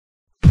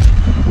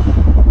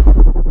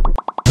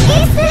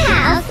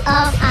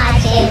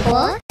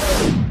What?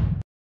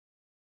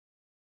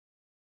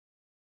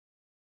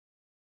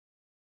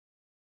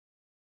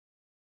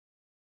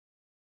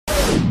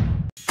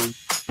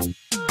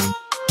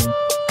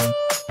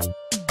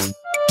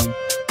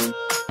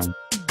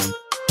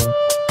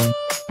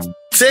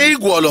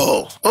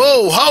 Tegwolo.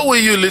 Oh, how are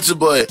you, little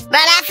boy?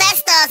 Brother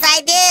Festus,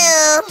 I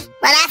do.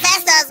 Brother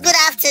Festus, good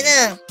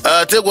afternoon.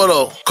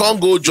 Tegwolo, come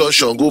go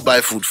Junction, go buy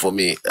food for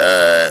me.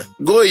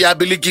 Go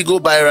Yabiliki, go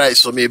buy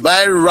rice for me.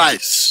 Buy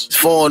rice,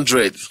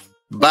 400.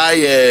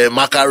 Buy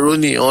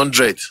macaroni,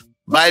 100.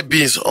 Buy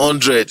beans,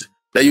 100.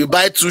 Then you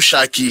buy 2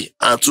 shaki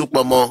and 2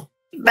 pomo.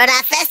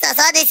 Brother Festus,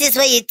 all this is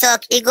where you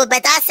talk. It go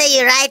better say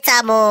you write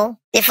am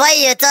before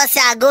you talk say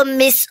I go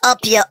mix up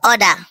your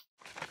order.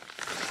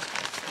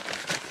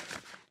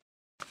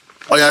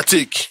 Oh, yeah,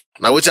 take.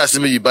 Now, what you ask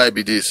me you buy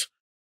be this?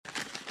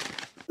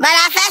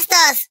 Brother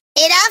Festus,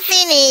 it don't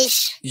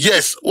finish.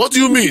 Yes, what do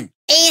you mean?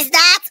 Is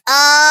that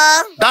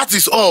all? That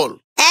is all.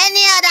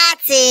 Any other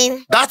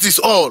thing? That is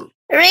all.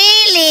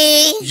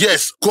 Really?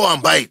 Yes, go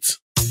and buy it.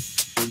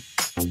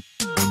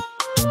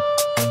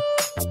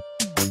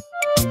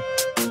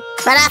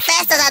 Brother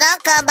Festus, I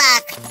don't come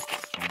back.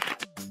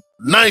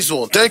 Nice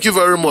one. Thank you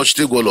very much,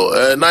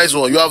 Tegwolo. Nice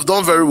one. You have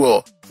done very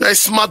well. You're a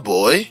smart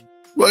boy.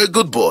 You're a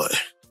good boy.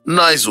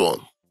 Nice one.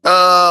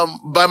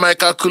 By my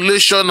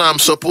calculation, I'm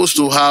supposed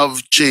to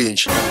have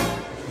change.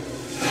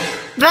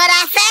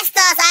 Brother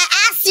Festus, I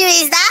asked you,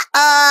 is that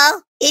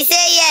all? He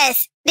said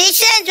yes. The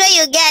change where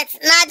you get,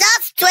 now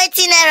just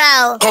 20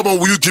 naira. Come on,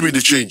 will you give me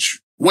the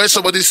change? When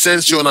somebody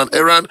sends you on an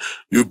errand,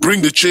 you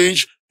bring the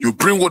change, you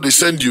bring what they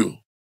send you.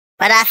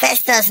 Brother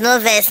Festus, no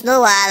verse,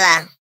 no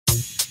wahala.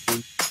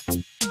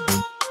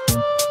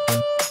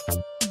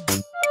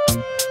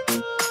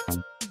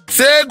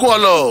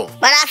 Tegwolo.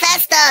 Brother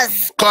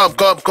Festus. Come,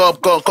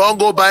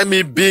 go buy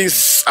me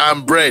beans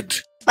and bread.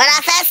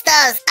 Brother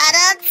Festus, I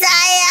don't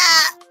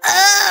tire.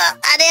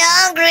 I'm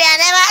hungry. I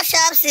never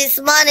shop since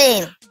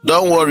morning.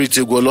 Don't worry,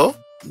 Tegwolo.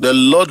 The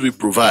Lord will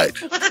provide.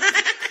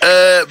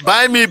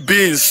 Buy me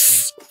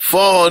beans,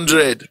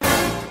 400.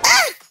 Brother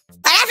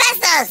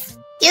Festus,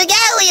 you get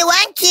who you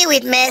want key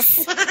with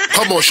mess.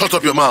 Come on, shut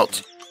up your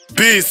mouth.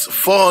 Beans,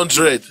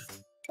 400.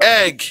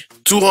 Egg,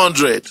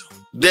 200.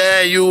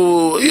 There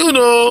you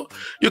know,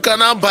 you can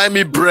now buy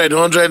me bread,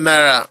 100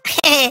 naira.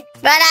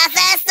 Brother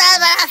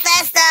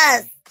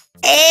Festus.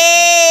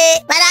 Hey,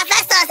 Brother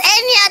Festus,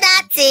 any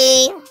other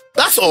thing?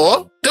 That's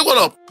all. Take one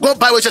up. Go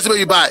buy what you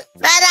buy.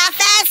 Brother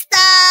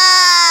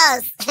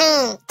Festus.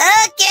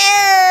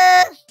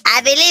 Okay.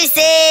 I believe,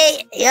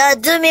 say, you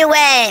do me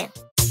well.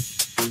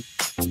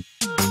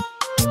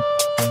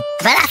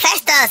 Brother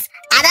Festus,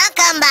 I don't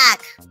come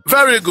back.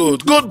 Very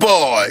good. Good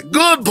boy.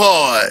 Good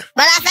boy.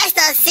 Brother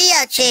Festus, see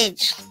your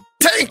change.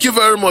 Thank you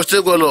very much,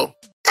 Tegwolo.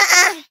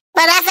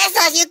 Brother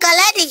Festus, you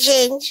collect the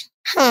change.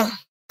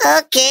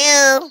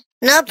 Okay.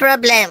 No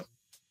problem.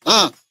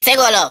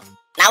 Tegwolo,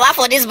 now what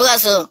for this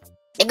boss?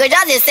 They go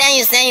just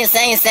saying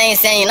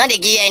you not they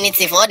give you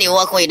anything for all the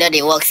work where you do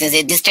the work since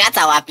they distract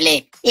our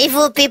play.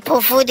 Evil people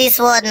fool this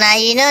world now,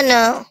 you don't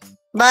know.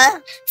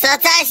 But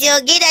sometimes you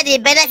give them the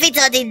benefit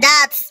of the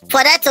doubt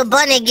for them to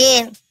born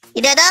again.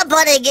 If they don't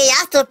born again, you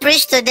have to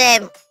preach to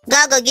them.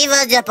 God will give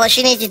us the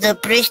opportunity to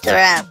preach to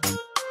them.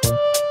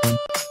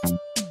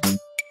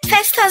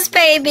 Festus,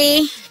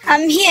 baby,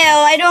 I'm here.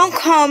 I don't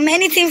come.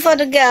 Anything for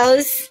the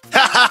girls.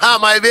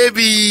 My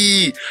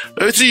baby.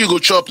 Everything you go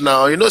chop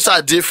now. You know it's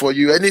a day for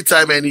you.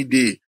 Anytime, any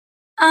day.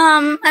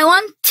 I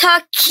want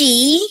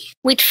turkey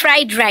with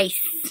fried rice.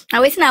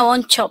 Now waiting, I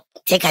want chop.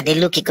 Take a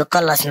look, you go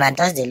call us now.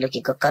 Does the look,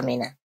 you go come in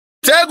now.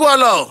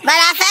 Tegwolo.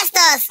 Brother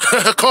Festus.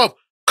 Come.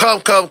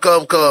 Come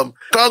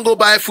go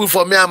buy food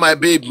for me and my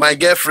babe, my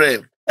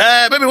girlfriend.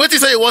 Baby, what you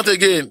say you want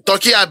again?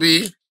 Turkey,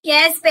 Abi?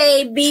 Yes,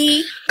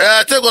 baby.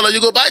 Tegwolo,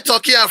 you go buy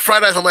turkey and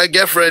fried rice for my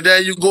girlfriend.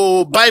 Then you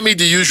go buy me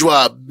the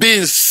usual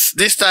beans.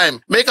 This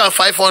time, make a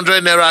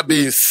 500 naira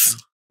beans.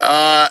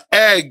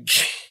 Egg,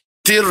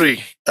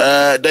 3.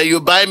 Then you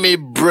buy me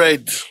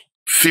bread,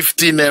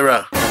 50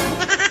 naira.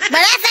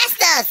 Brother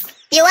Festus,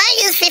 you want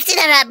to use 50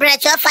 naira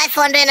bread, chop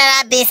 500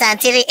 naira beans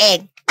and 3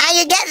 egg, and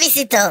you get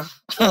visitor.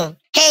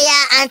 Hey,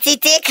 auntie,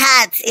 take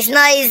heart. It's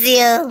not easy.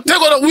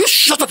 Tegwolo, will you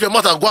shut up your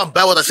mouth and go and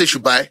buy what I say you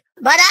should buy?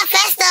 Brother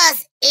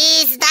Festus,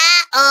 is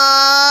that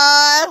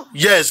all?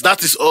 Yes,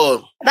 that is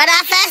all.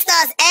 Brother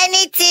Festus,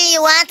 anything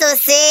you want to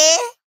say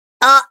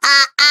or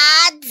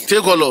add?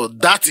 Tegwolo,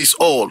 that is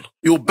all.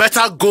 You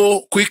better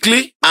go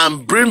quickly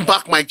and bring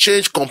back my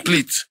change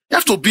complete. You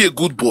have to be a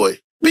good boy.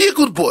 Be a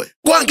good boy.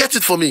 Go and get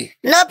it for me.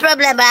 No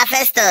problem, Brother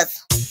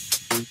Festus.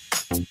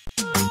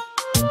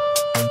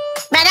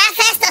 Brother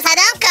Festus, I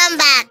don't come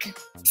back.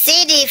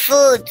 See the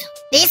food.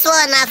 This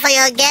one are for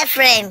your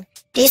girlfriend.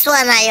 This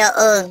one are your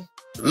own.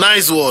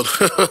 Nice one.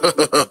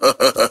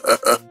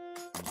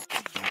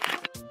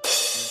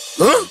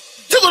 Huh?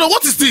 Tegwolo,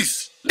 what is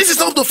this? This is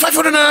up to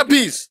 500 naira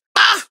beans.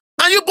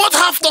 And you bought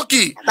half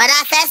turkey.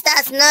 Brother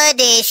Festus, no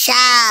they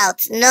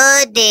shout.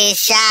 No they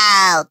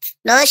shout.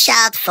 No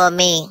shout for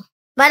me.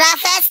 Brother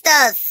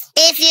Festus,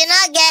 if you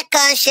not get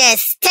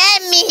conscience.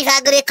 Tell me if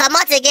I go to come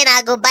out again,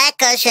 I go buy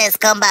conscience,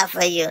 come back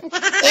for you.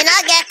 You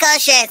not get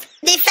conscience.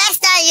 The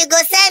first time you go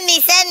send me.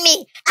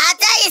 I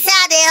tell you, say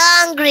I dey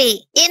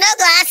hungry. You know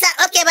go answer.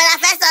 Okay, but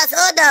first us,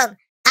 hold on.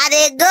 I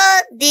dey go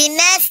the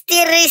next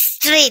 3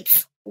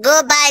 streets.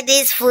 Go buy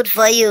this food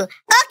for you.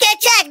 Okay,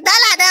 check.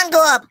 Dollar don't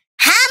go up.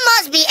 How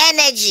much be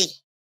energy?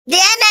 The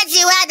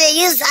energy where they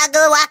use, I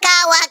go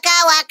waka,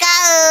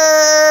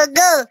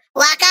 go.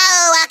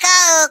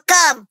 Waka,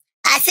 come.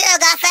 I say,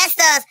 Oga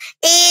Festus,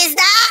 is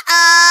that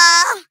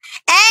all?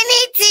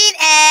 Anything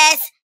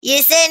else?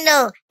 You say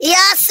no.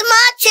 Your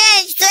small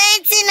change,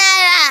 20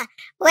 naira.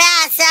 Where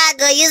I say I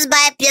go use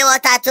buy pure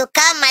water to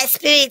calm my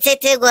spirit,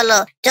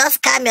 Tegwolo.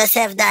 Just calm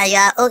yourself down. You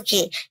are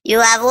okay. You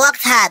have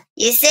worked hard.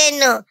 You say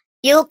no.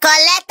 You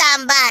collect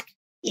and back.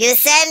 You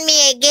send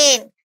me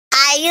again.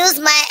 I use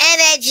my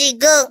energy,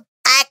 go.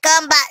 I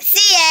come back.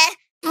 See,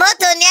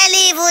 motor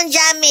nearly even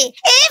jam me.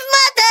 If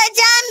motor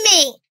jam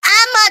me,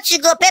 how much you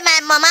go pay my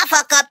mama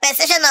for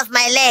compensation of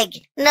my leg?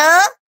 No?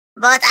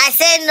 But I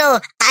say no.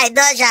 I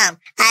dodge am.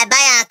 I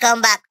buy and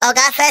come back.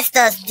 Oga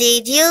Festus,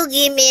 did you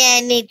give me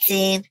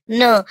anything?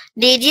 No.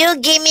 Did you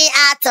give me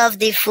out of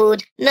the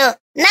food? No.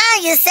 Now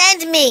you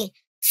send me.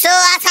 So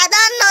as I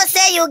don't know,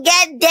 say you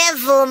get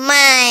devil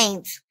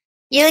mind.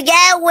 You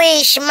get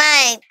wish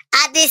mind.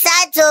 I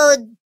decide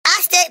to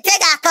ask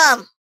Tega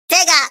come.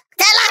 Tega,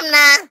 tell him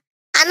now.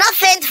 I'm not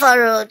faint for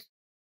road.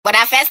 But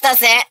at first I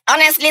say,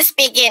 honestly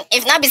speaking,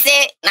 if not be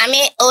say, na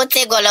me old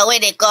Tegwolo where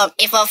they come,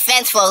 if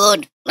offense for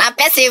road, na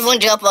person even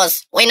drop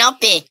us, we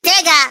not pay.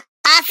 Tega,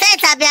 I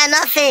faint, I be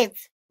not faint.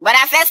 But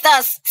at first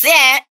us, see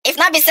if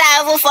not be say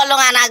I even follow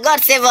and our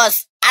God save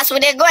us. As we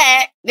dey go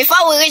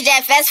before we reach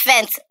the first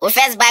fence, we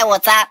first buy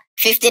water,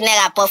 15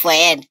 naira per for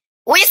head.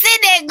 We see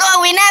they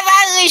go, we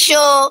never reach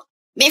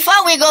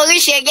Before we go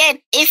reach again,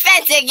 it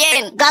faint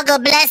again. God go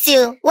bless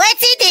you. Wait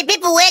till the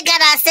people wey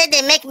gather say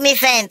they make me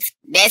faint.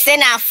 They say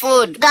na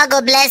food. God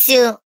go bless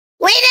you.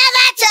 We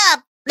never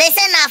chop. They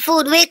say na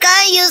food. We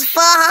can't use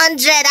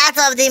 400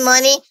 out of the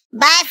money.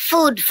 Buy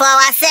food for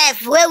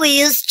ourselves where we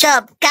use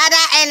chop.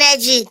 Gather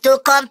energy to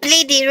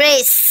complete the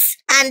race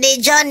and the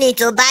journey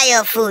to buy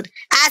your food.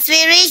 As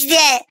we reach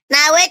there,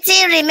 now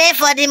waiting remain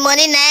for the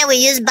money now we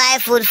use buy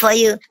food for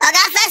you.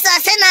 Oga first I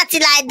say not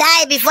till I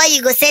die before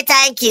you go say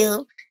thank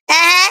you.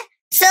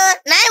 So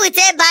now we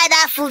take buy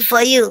that food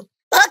for you.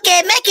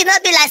 Okay, make it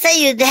not be like say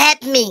you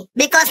help me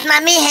because na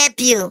me help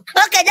you.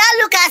 Okay, just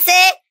look and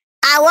say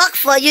I work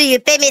for you, you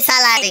pay me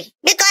salary.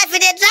 Because if you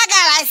dey drag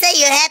out I say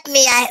you help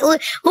me,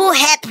 who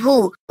help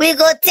who? We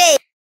go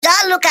take.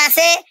 Just look and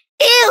say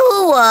he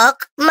who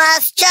work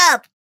must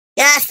chop.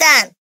 You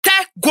understand?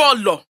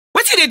 Tegwolo,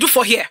 what did they do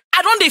for here?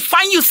 I don't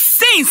find you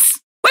since.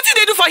 What did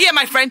they do for here,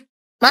 my friend?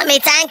 Mommy,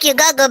 thank you.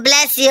 God go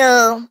bless you.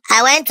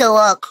 I went to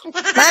work.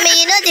 Mommy,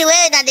 you know the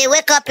way that they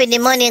wake up in the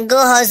morning, go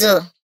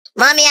hustle.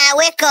 Mommy, I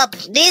wake up.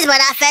 This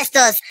brother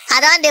Festus, I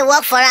don't dey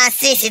work for her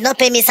since he don't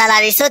pay me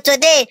salary. So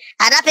today,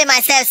 I don't pay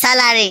myself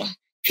salary.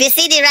 If you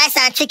see the rice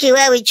and chicken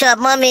where we chop,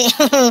 mommy,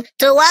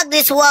 to work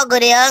this work, go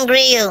they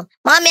hungry you.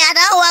 Mommy, I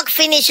don't work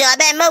finish. I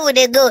bet more would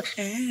they go.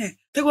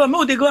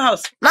 Tegwolo, they go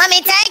house.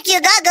 Mommy, thank you.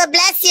 God go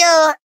bless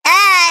you.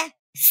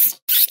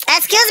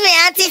 Excuse me,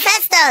 Auntie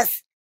Festus.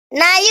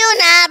 Now you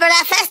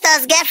brother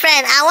Festus'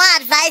 girlfriend, I want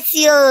to advise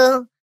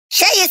you.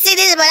 Sure you see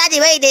this brother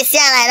the way they see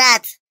her like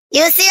that?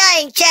 You see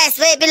her in chest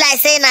where it be like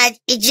saying na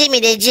gym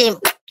in the gym.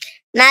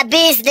 Now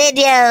beans they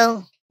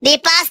there. The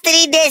past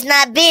 3 days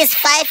now beans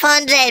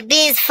 500,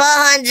 beans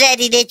 400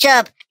 in the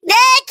chop.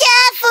 Dey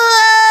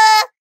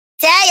careful.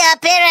 Tell your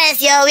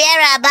parents your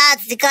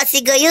whereabouts because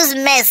he go use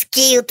mess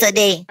kill you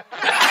today.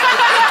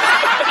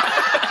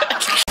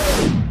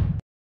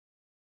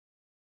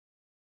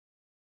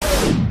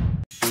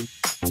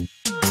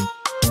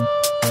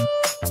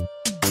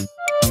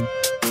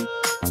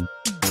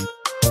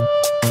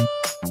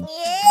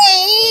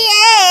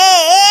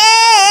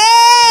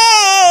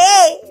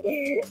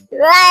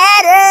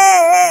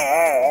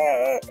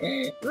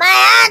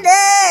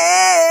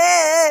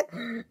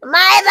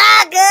 My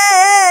back.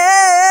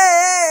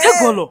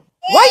 Tegwolo,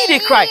 why you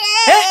dey cry?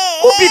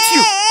 Who beat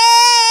you?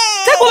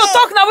 Tegwolo,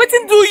 talk now,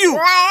 wetin do you?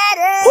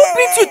 Who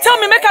beat you? Tell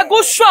me, make I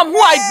go show am who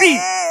I be.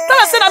 Tell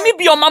her say na me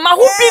be your mama.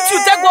 Who beat you,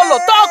 Tegwolo?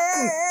 Talk.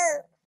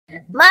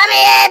 Mommy,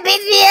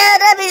 beat me.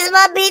 Don't be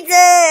small beat.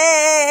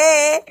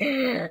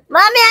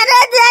 Mommy, I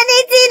don't do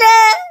anything.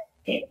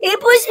 He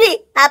pushed me.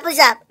 I push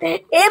up. He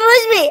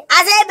pushed me.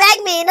 I say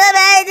beg me. No,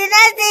 but the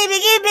next thing he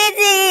begin beat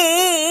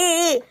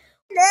me.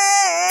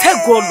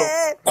 Tegwolo,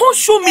 come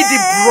show me the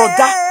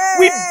brother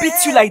we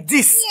beat you like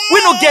this. We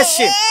no get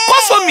shame.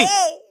 Come show me.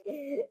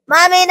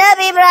 Mommy, no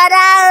be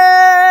brother.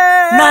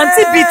 Na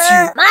auntie beat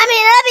you. Mommy,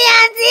 no be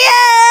auntie.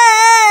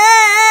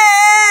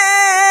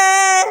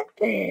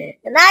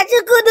 Na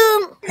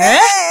chukudum.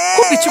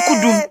 Who be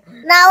chukudum?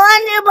 Na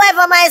one new boy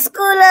for my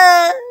school.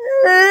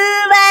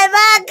 My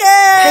back.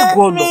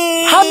 Tegwolo,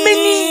 how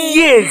many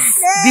years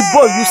the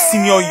boy you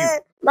senior you?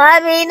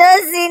 Mommy, no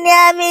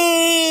senior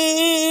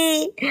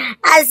me.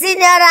 I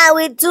senior her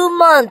with 2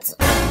 months.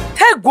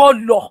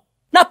 Tegwolo,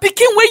 Now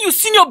picking where you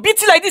senior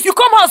beating like this, you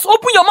come house,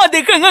 open your mouth,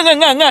 they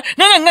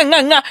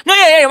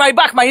my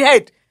back, my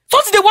head.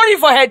 Something they worry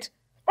for head.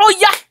 Oh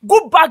yeah,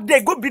 go back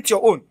there, go beat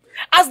your own.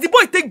 As the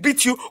boy take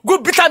beat you, go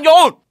beat on your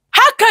own.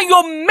 How can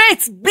your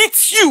mates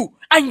beat you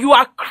and you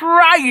are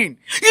crying?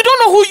 You don't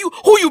know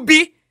who you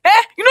be?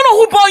 Eh? You don't know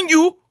who born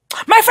you?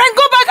 My friend,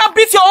 go back and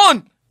beat your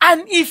own.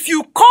 And if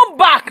you come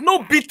back,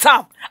 no beat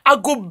am, I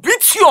go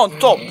beat you on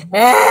top.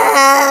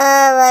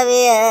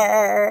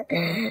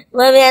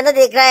 Mommy, I know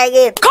they cry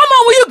again. Come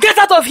on, will you get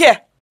out of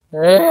here?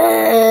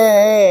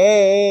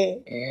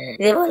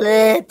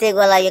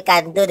 Tegwolo, you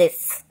can do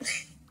this.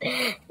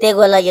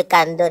 Tegwolo, you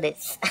can do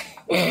this.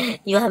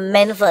 You are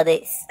meant for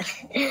this.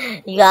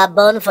 You are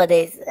born for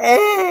this.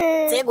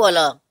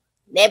 Tegwolo,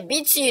 they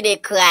beat you, they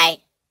cry.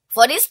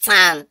 For this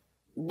time,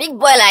 big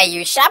boy like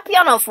you,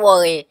 champion of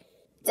worry.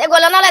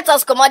 Tegwolo, now let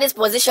us come out this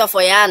position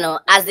for you, no?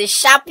 As the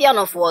champion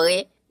of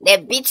worry, they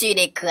beat you,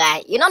 they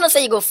cry. You don't know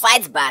say you go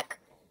fight back.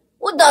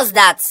 Who does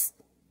that?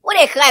 Who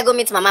they cry go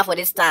meet mama for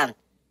this time?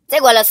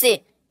 Tegwolo,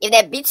 see, if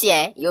they beat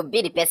you, you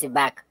beat the person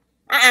back.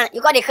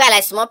 You got to cry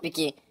like small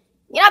picky.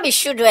 You not be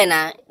children,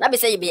 not be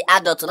say you be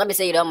adult, not be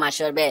say you don't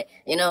mature, but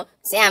you know,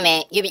 say I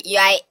mean, you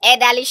are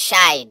elderly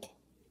child.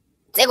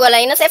 Tegwolo,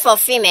 you know say for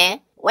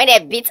female, when they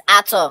beat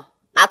Ato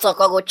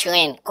go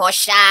train, go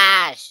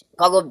charge,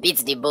 go beat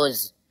the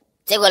boss.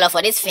 Tegwolo,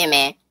 for this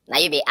female, now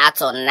you be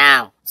Ato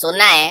now. So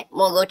now,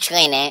 mo go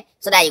train,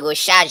 so that you go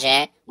charge,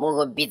 mo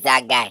go beat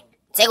that guy.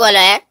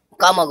 Tegwolo,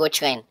 come go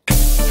train.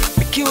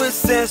 With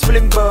sense,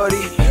 feeling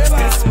body.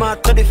 Still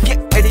smart, not if you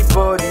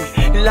anybody.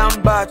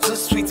 Lamba too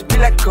sweet, be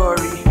like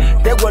Curry.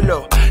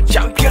 Tegwolo,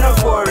 champion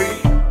of worry.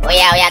 Oh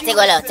yeah,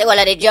 Tegwolo,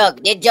 the jog.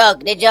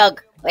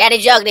 Oh yeah, the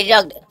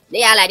jog.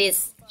 They are like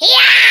this.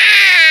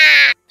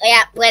 Yeah! Oh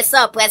yeah, press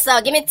up.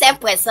 Give me 10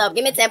 press up.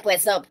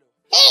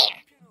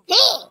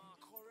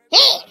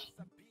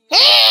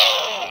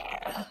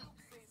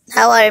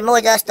 Don't worry, Mo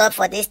just stop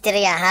for this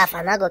 3.5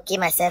 and I go kill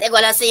myself.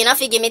 Tegwolo, so you know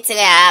if you give me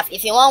 3.5,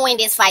 if you won't win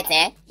this fight,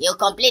 you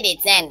complete the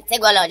 10.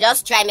 Tegwolo,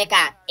 just try make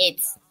a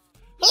 8.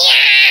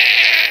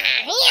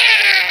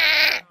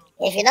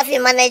 If you know if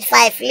you manage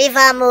 5, leave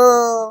her,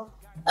 Mo.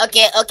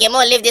 Okay, Mo,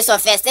 leave this one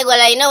first.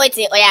 Tegwolo, you know what?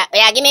 Oh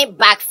yeah, give me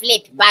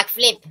backflip.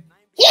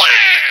 Yeah!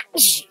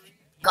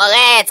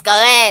 Correct.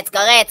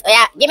 Oh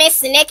yeah, give me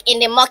snake in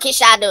the murky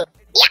shadow.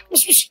 Yeah!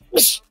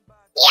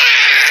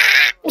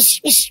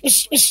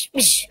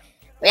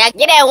 Oh yeah,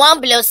 get a 1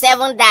 below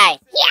 7 die.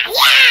 Yeah!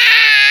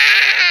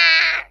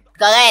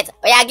 Correct.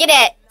 Oh yeah, get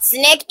a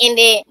snake in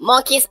the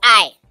monkey's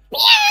eye.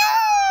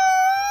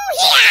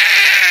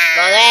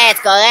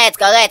 Correct.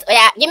 Oh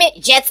yeah, give me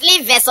Jet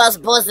Li versus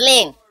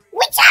Boslin.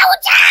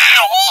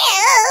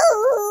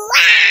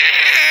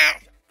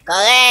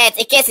 Correct.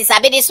 In case you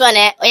sabi this one,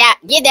 Oh yeah,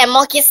 give them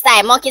monkey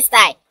style.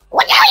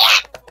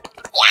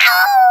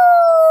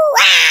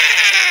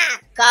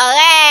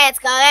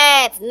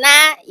 Correct.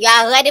 Now you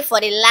are ready for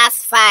the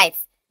last fight.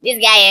 This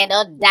guy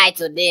don't die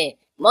today.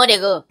 More they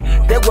go.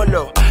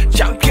 Tegwolo,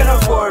 champion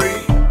of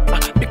worry.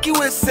 Mickey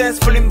with sense,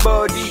 feeling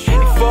body.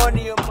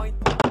 Funny your mind.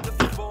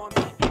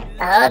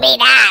 Who be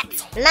that?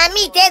 Na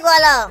me,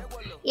 Tegwolo.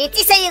 You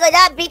think say you go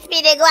just beat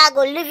me, they go, I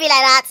go leave you like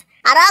that.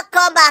 I don't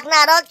come back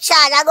now, I don't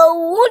charge. I go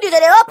wound you. They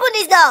open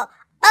this door.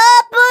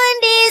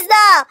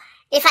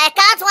 If I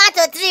count 1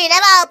 to 3, you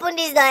never open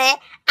this door,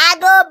 I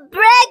go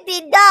break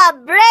the door,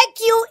 break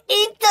you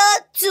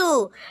into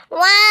 2.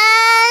 1,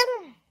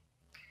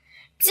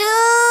 2,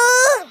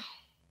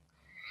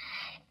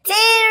 3.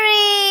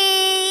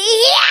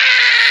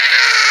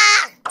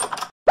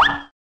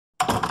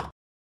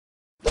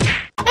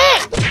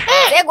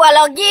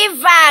 Tegwolo,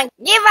 give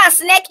her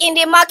snake in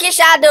the murky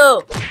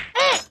shadow.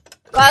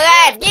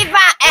 Correct. Give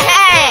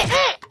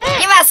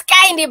her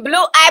sky in the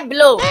blue eye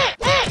blow.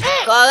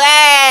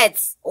 Correct.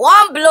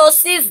 1 blow,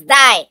 6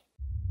 die.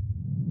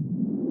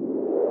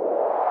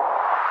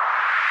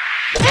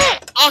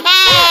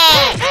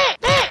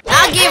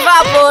 Not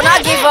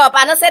give up.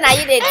 I know say now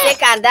you dey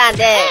take and down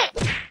there.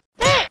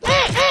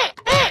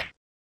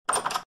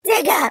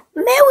 Tega,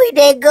 may we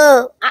dey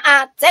go?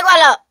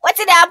 Tegwolo, what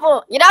did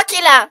happen? You don't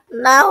kill her.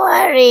 No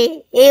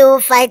worry. He who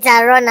fight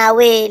and run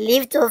away,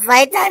 live to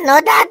fight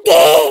another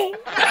day.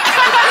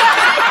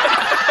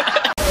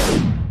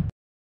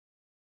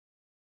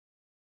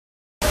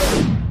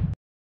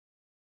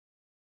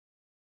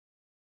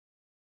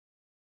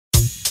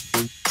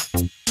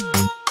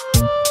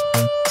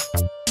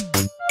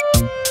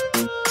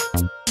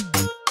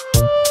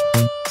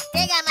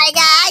 Tega, my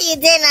guy, how you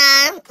doing now?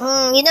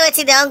 You know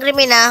what's the hungry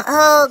me now?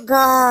 Oh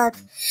God.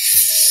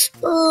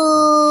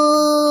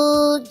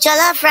 Ooh,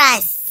 jollof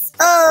rice.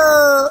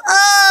 Oh,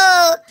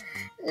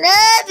 no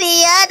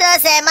be all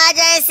those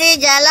emergency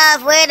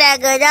jollof where they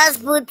go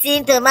just put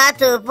in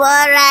tomato, pour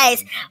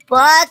rice,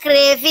 pour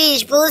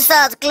crayfish, put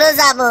salt, close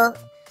am.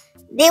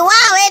 The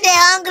one where they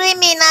hungry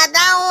me now,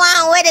 that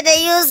one where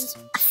they use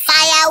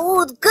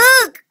firewood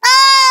cook.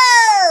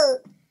 Oh,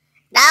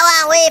 that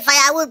one where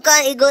firewood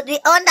come, the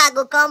under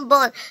go come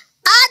burn.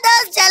 All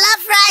those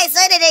jollof rice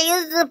where they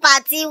use the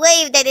party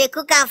where if they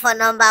cook am for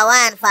number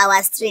 1 for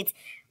our street.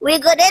 We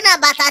go there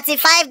number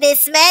 35. They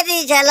smell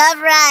the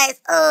jollof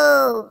rice.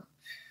 Oh.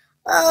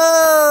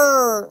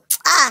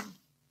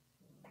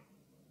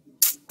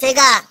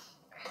 Tega,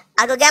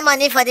 I go get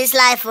money for this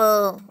life.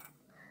 Oh.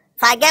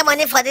 If I get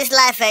money for this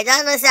life, I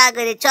don't know say I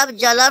go to chop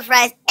jollof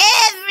rice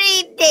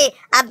every day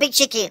and big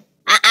chicken.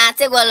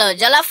 Tegwolo,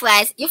 jollof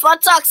rice. You for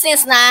talk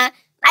since now.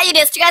 Now you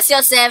dey stress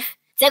yourself.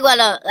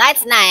 Tegwolo,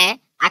 right now,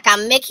 I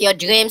can make your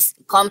dreams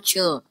come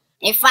true.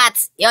 In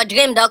fact, your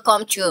dream don't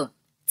come true.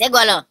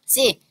 Tegwolo,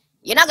 see,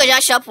 you not go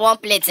just shop one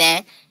plate,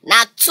 eh?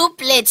 Now 2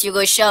 plates you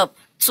go shop.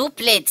 2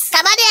 plates.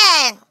 Come on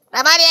here.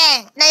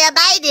 Now you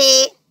buy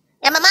the.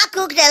 Your mama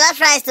cook jollof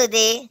rice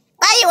today.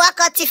 Where you walk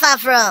out Tifa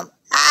from?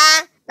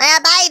 Now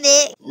you buy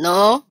the.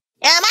 No.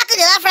 Your mama cook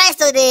jollof rice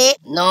today.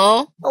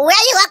 No. Where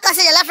you walk out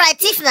jollof rice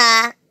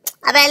Tifa?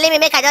 I been let me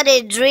make I just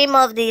a dream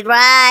of the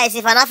rice.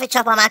 If I not fit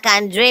chop I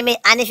can dream it.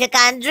 And if you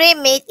can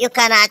dream it, you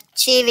can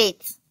achieve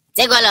it.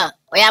 Tegwolo,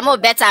 oya mo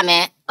better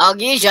man. I'll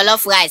give you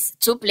jollof rice,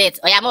 2 plates.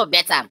 Oya mo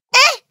better.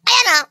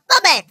 Oya now, no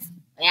bet.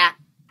 Oya.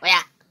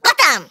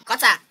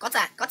 Cutter.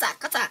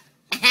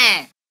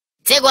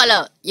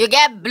 Tegwolo, you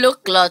get blue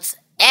cloth,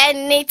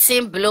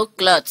 anything blue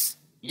cloth.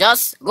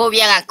 Just go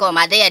wear and come.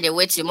 I dey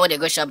wait you more they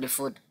go shop the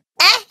food.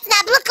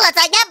 Na blue cloth.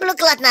 I get blue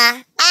cloth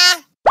now.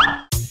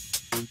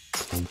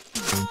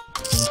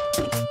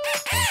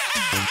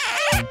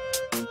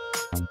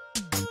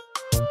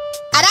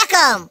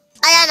 Come.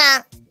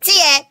 Ayana,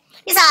 see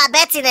this our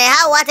betting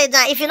how what it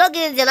done. If you don't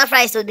give the jollof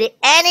rice today,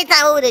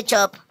 anytime we will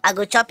chop, I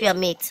go chop your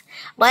meat.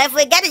 But if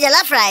we get the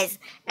jollof rice,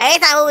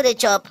 anytime we will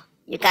chop,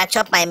 you can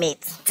chop my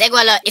meat.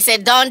 Tegwolo, it's a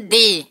done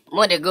deal.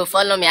 More they go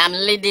follow me. I'm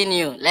leading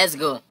you. Let's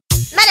go.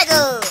 Let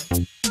go.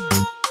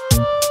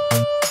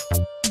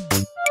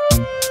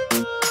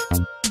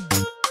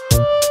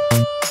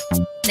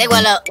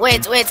 Tegwolo,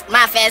 wait.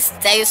 My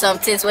first tell you some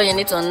things what you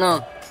need to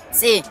know.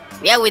 See,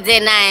 where we dey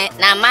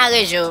now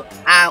marriage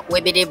and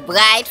we be the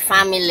bride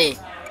family.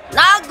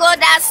 Not go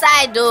that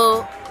side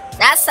though.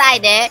 That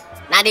side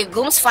now the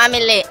groom's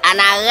family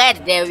and I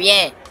red they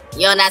wear.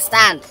 You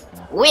understand?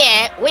 We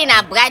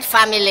na bride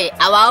family.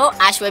 Our own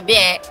ash will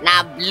be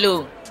na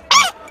blue.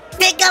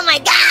 Take on my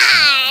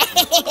guy.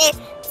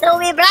 So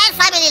we bride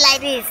family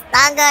like this.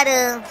 Thank God.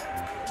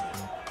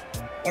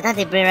 They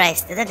don't bring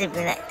rice.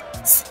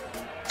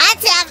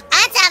 Auntie,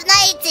 I've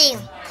not eaten.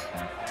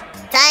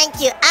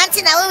 Thank you.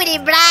 Auntie, now we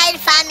the bride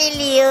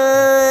family.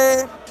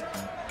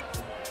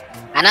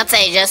 I not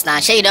tell you just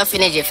now. Sure you don't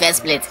finish the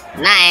first plate.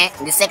 Now,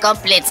 the second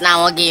plate now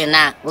I won't give you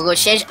now. We go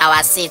change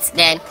our seats.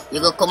 Then you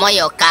go come on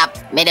your cap.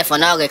 Made it for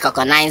now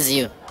recognize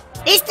you.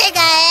 This thing,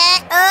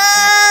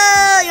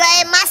 oh, you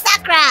are a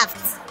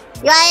mastercraft.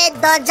 You are a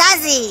Don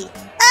Jazzy.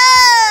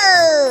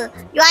 Oh,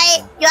 you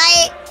are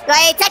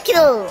a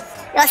techno.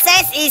 Your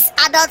sense is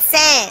adult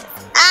sense.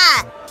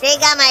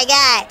 Tega my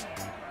guy.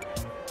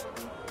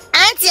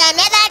 Auntie, I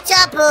never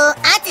chop.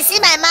 Auntie, see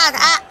my mouth.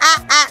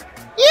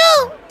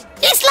 You.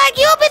 It's like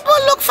you people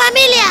look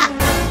familiar.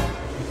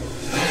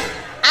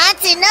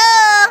 Auntie, no.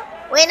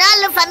 We not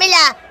look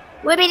familiar.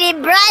 We be the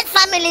bride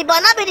family,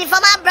 but not be the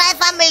former bride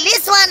family.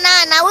 This one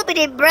now we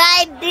be the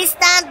bride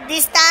distant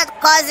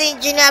cousin,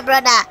 junior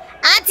brother.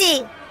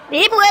 Auntie, the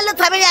people will look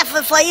familiar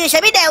for you.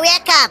 Should be they wear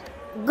cap.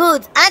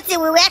 Good. Auntie,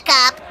 we wear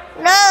cap.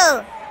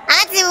 No.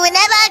 Auntie, we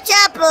never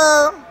chop.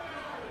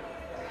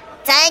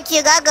 Thank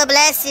you. God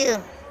bless you.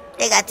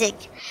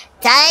 Take.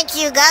 Thank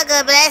you.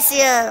 God bless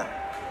you.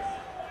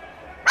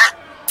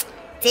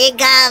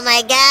 Tega,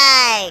 my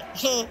guy.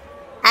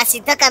 As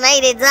you talk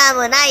about the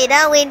drama, now you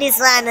don't win this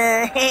one.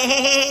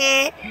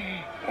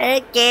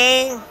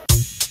 Okay.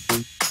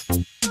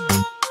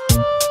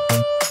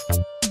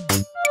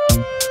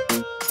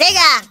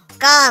 Tega,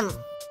 come.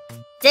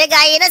 Tega,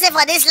 you know, say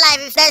for this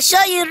life, if they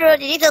show you road,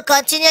 you need to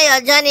continue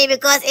your journey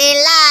because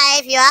in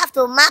life, you have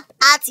to map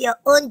out your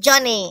own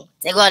journey.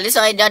 Tegwolo, this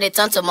already done the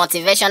turn to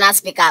motivational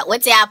speaker.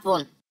 What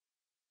happen?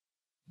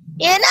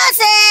 You know,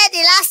 say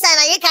the last time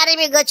you carry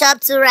me go chop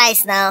 2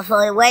 rice now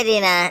for a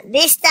wedding.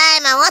 This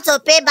time I want to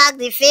pay back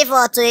the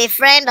favor to a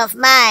friend of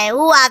mine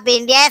who have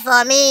been there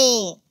for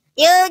me.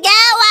 You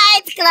get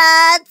white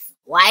clothes.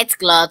 White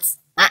clothes?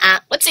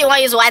 What do you want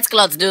to use white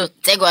clothes do,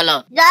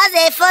 Tegwolo?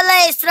 Just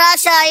follow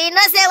instruction. You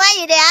know, say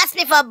when you ask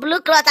me for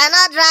blue cloth, I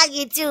not drag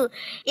you too.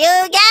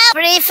 You get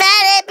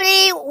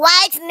preferably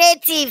white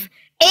native.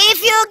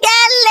 If you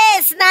get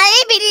lace, now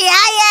it be the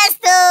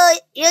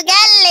highest. You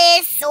get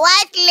lace,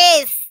 white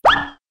lace.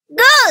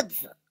 Good.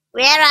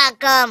 Where I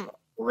come,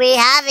 we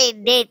have a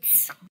date.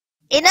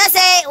 You know,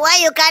 say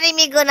when you carry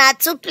me go now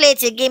 2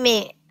 plates you give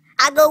me,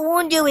 I go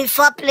wound you with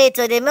 4 plates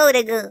or the middle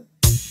they go.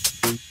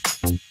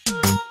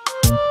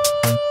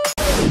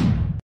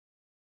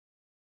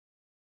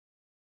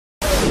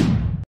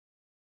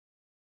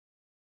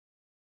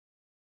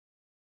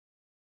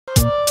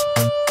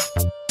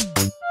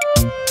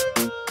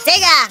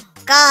 Tega,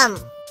 come.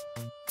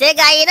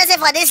 Tega, you know, say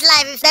for this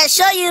life, if they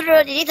show you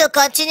road, you need to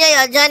continue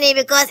your journey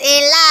because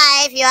in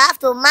life, you have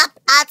to map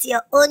out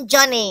your own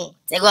journey.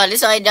 Tegwolo,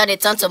 this already done the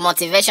turn to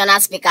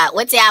motivational speaker.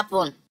 What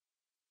happen?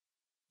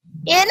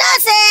 You know,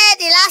 say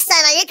the last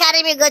time you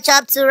carry me go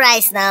chop 2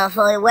 rice now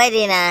for a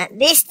wedding.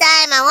 This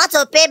time I want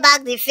to pay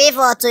back the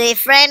favor to a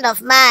friend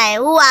of mine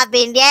who have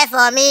been there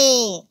for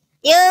me.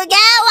 You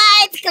get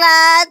white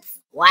clothes?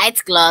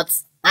 White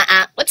cloth?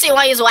 What do you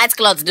want to use white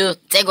cloth do?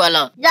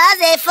 Tegwolo.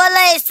 Just a follow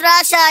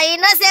instruction. You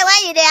know, say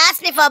when you they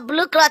ask me for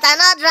blue cloth, I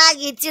not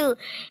drag it too.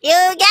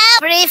 You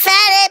get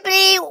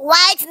preferably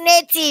white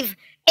native.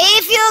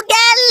 If you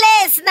get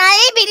lace, now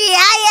it be the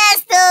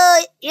highest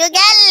too. You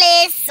get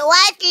lace,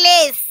 white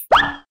lace.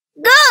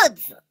 Good.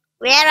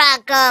 Where I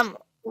come,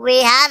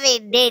 we have a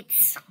date.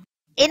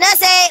 You know,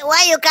 say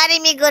when you carry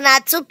me go now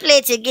 2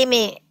 plates you give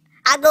me.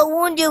 I go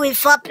wound you with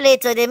 4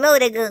 plates or the more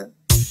they go.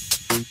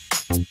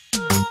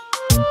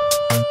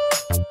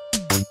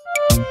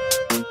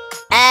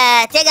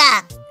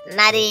 Tega,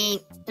 now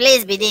the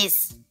place be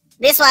this.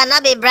 This one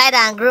not be bride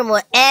and groom,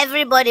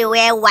 everybody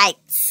wear white.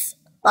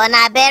 On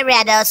a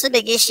burial, they also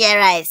begin share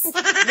rice.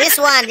 This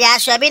one, there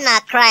should be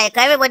not cry,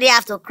 because everybody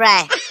have to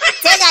cry.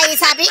 Tega, you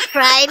happy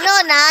cry?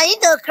 No, now you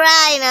don't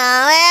cry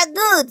now. Well,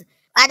 good.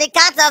 At the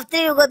count of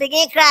 3, you go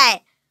begin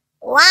cry.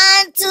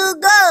 1, 2,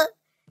 go.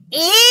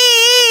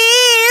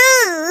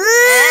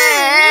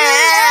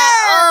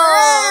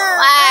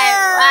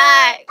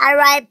 Why?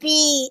 R.I.P.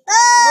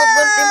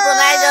 Good people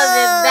like just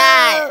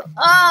die.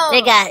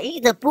 Tega, you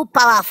the put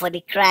power for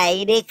the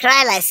cry. They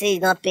cry like say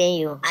it's not paying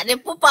you. And they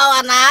put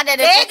power now. They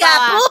put Tega,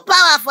 power. put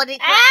power for the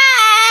cry.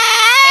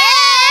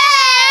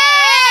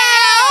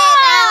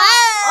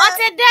 What's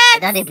it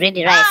dead? Now they bring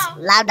the rice.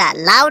 Louder,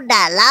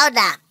 louder,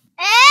 louder.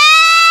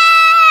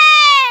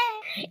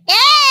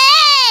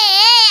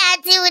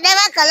 Auntie, we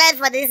never collect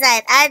for this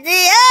side.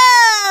 Auntie,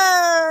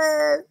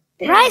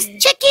 rice,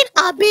 chicken,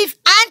 or beef?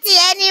 Auntie,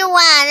 anyone.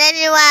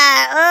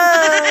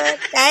 Oh,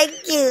 thank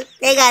you.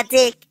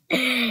 Take.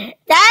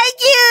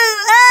 Thank you.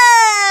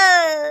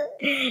 Oh.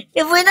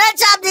 If we don't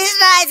chop this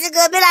rice, it's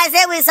gonna be like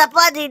say we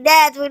support the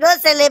dead. We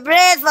don't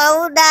celebrate for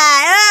who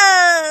die.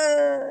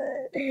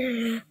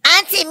 Oh.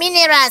 Auntie,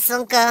 minerals,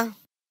 uncle.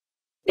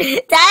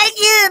 Thank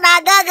you. Now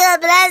God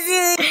bless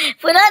you.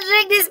 If we don't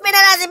drink this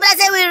minerals, it's like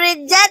say we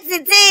reject the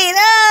thing.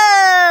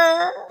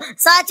 Oh,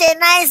 such a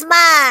nice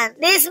man.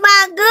 This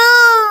man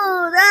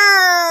good.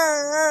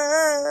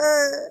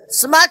 Oh.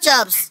 Small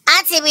chops.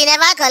 Auntie, we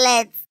never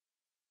collect.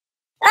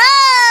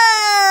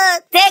 Oh,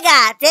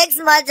 Tega, take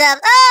small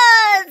chops.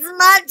 Oh,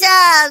 small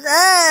chops.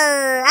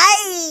 Oh,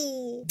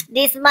 aye.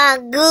 This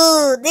man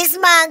good.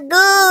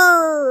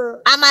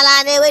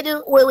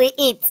 Amalane, where we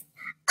eat.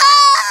 Oh,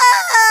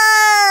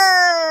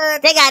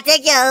 Tega,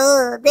 take your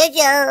own.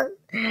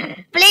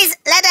 Please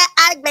let her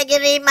ask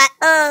Begiri my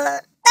own.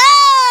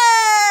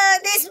 Oh,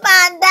 this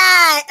man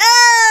died.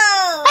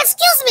 Oh,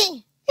 excuse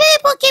me.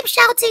 People keep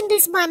shouting,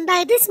 this man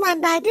died. Which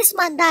man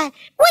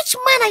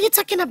are you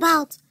talking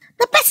about?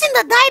 The person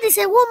that died is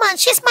a woman.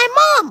 She's my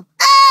mom.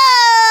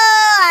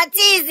 Oh,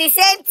 auntie, it's the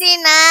same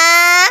thing,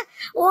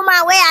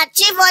 Woman, we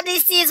achieve all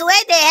these things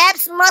where they help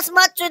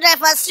small children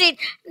for street.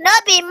 No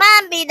be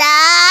man be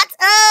that.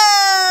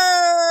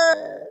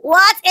 Oh,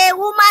 what a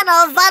woman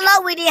of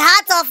valor with the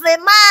heart of a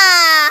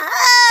man.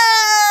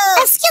 Oh.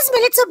 Excuse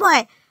me, little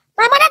boy.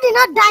 My mother did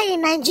not die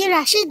in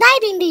Nigeria. She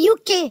died in the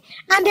UK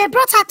and they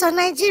brought her to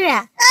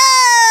Nigeria.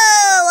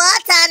 Oh,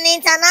 what an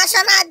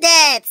international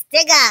death.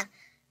 Tega,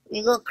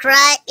 we go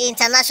cry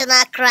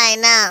international cry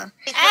now.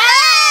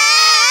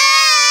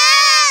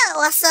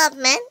 What's up,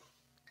 man?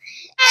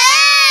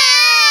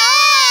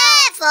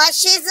 For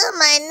shizzle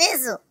my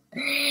nizzle.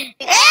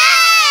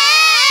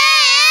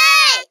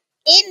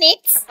 In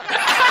it.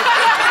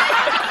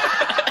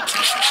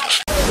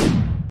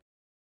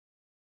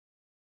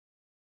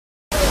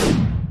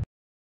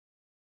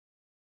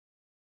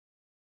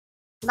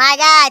 My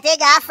guy,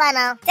 take a fan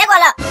now.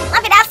 Tegwolo,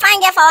 what be that fine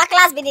girl for our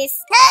class be this?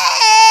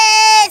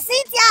 Hey,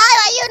 Cynthia, how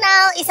are you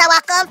now? It's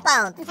our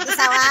compound. It's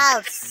our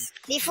house.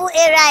 The full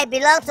area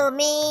belongs to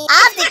me. I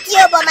have the key,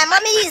 but my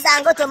mommy used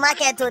and go to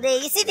market today.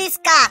 You see this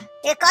car?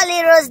 They call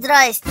it Rolls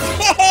Royce.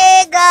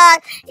 Hey,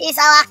 God, it's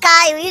our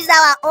car. We use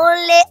our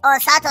only on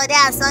Saturday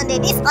and Sunday.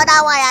 This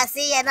other one I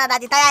see here now that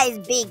the tire is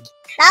big.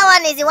 That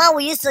one is the one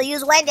we used to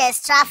use when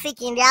there's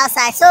traffic in the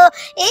outside. So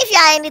if you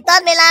are in the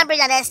 3rd mainland bridge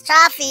and there's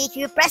traffic,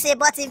 you press a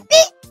button,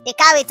 beep, the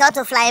car will turn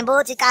to flying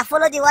boat. You can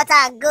follow the water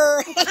and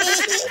go.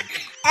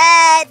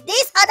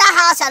 This other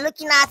house you're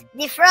looking at,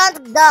 the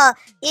front door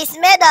is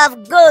made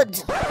of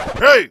gold.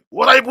 Hey,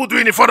 what are you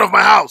doing in front of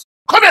my house?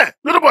 Come here,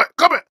 little boy,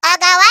 come here.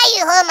 Aga, why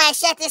you hold my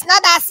shirt? It's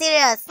not that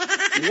serious.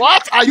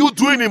 What are you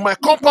doing in my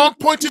compound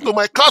pointing to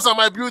my cars and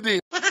my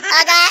building?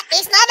 Aga,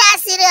 it's not that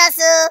serious.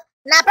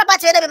 Now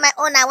property will be my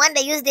own. I want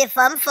to use the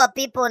farm for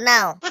people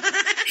now.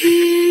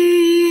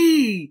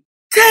 Hey,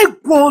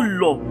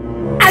 Tegwolo,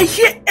 I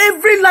hear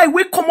every lie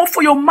will come up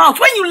for your mouth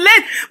when you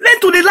learn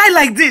to the lie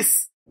like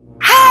this.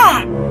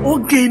 Ha!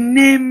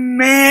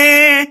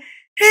 Ogeneme.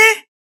 Hey,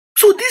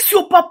 so this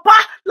your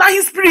papa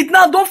lying spirit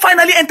now don't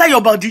finally enter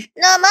your body?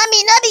 No,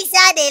 mommy, no be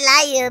say they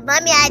lie you.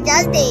 Mommy, I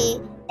just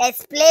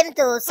explain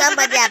to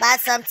somebody about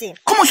something.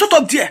 Come on, shut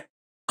up there.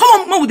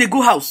 Come on, man, we dey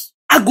go house.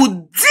 I go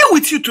deal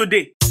with you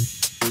today.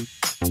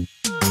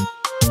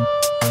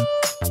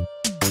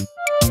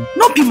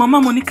 No be Mama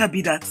Monica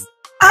be that.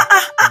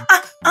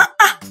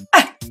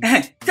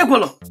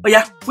 Tegwolo, oh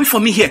yeah, wait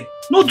for me here.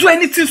 No do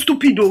anything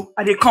stupid though.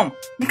 I dey come.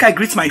 Make I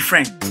greet my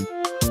friend.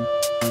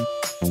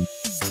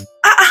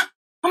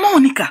 Mama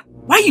Monica,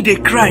 why you dey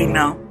cry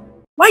now?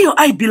 Why your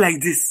eye be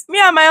like this? Me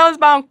and my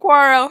husband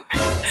quarrel.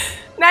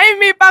 Now if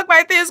me pack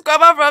my things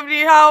come out from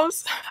the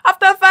house.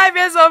 After 5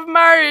 years of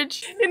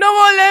marriage, he no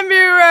won't let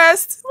me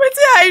rest. What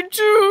did I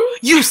do?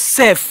 You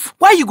sef,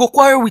 why you go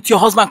quarrel with your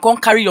husband come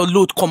carry your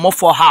load come off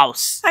for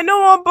house? I no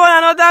want born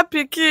another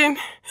pikin.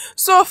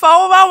 So for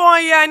over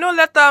 1 year, I no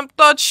let them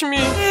touch me.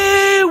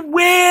 Hey,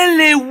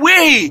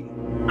 away.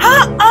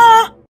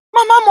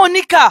 Mama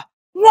Monica,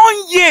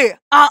 1 year.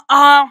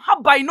 How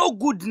by no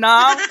good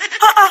now?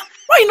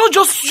 Why you not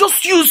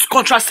just use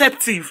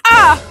contraceptive?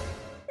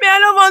 Me, I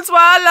don't want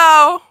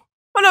wahala.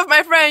 One of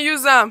my friends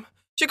use them.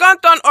 She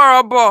can't turn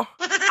horrible.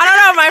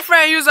 Another of my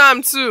friends use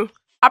them too.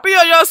 I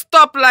think you just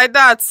stop like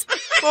that.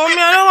 Oh, me,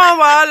 I don't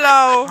want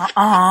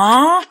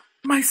wahala.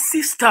 My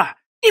sister,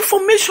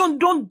 information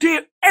don't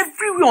dey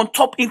everywhere on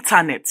top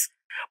internet.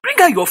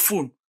 Bring out your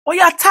phone or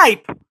your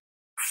type.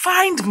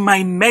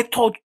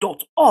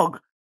 Findmymethod.org.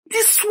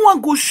 This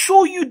one go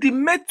show you the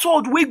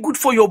method way good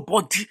for your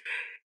body.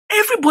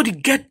 Everybody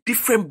get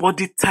different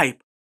body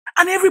type.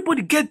 And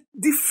everybody get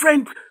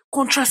different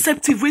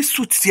contraceptive way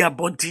suits their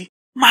body.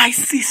 My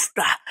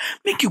sister,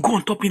 make you go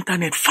on top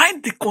internet,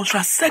 find the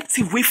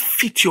contraceptive way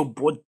fit your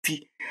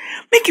body.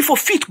 Make it for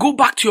fit go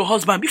back to your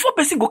husband before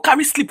person go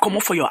carry sleep come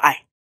off for your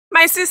eye.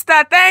 My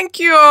sister, thank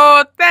you.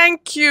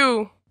 Thank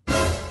you.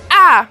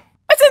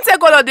 What in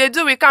Tegwolo they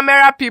do with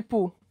camera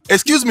people?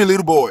 Excuse me,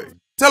 little boy.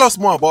 Tell us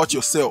more about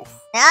yourself.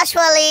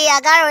 Actually, I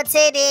gotta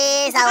say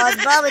this. I was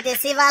born with a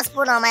silver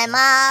spoon on my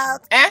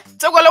mouth.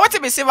 Tegwolo, what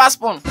be silver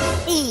spoon?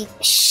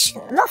 Shh,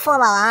 not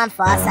follow our hand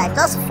for outside.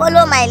 Just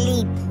follow my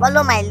lead.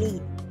 Follow my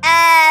lead.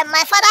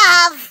 My father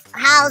have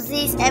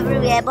houses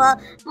everywhere, but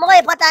more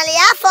importantly,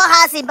 I have 4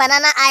 houses in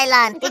Banana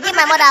Island. He give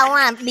my mother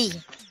 1 B.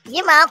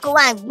 Give my uncle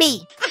 1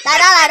 B. Like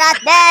that.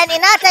 Then he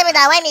now tell me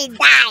that when he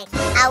die,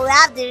 I will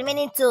have the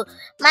remaining 2.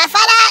 My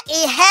father,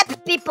 he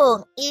help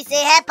people. He's a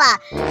helper.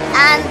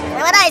 And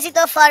my mother is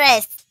into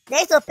forest. They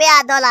used to pay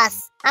her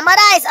dollars. My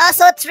mother is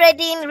also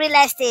trading real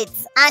estate.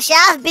 And she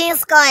have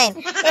beans coin.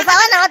 If I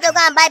want to go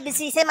and buy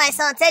biscuit, say my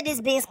son, take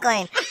this beans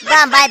coin. Go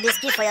and buy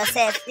biscuit for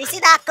yourself. You see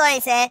that coin,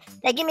 say?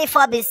 They give me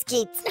 4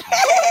 biscuits.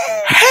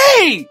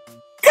 Hey!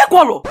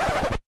 Tegwolo!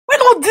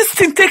 When all this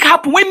thing take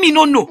happen, when me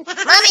no know? Mommy,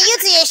 you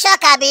two you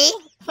shock, Abi?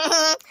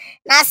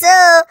 Now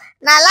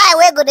lie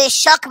we go they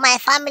shock my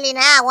family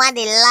now. I want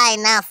the lie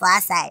now for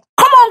outside.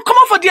 Come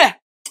on for there.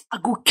 I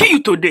go kill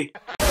you today.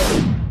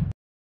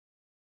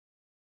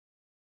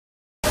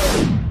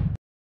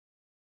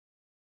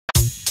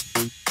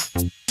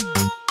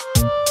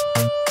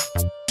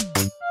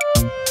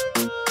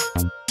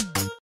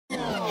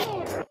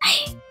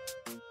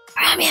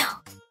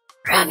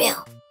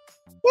 Romeo.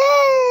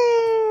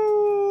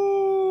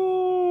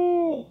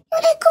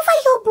 You cover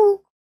your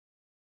book.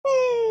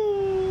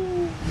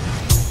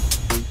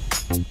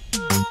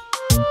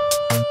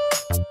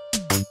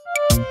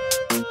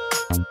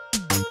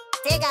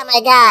 Tega, my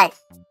guy.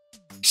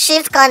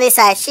 Shift on this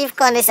side.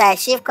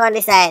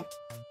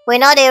 We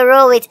know they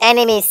roll with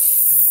enemies.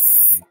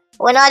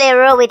 We know they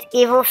roll with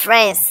evil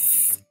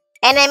friends.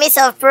 Enemies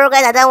of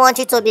progress that don't want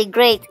you to be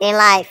great in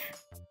life.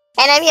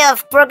 Enemy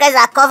of progress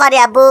that cover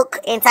their book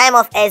in time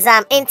of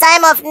exam. In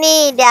time of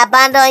need, they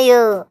abandon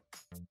you.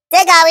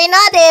 Tega, we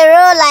know they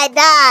roll like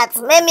that.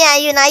 Me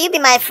and you, now you be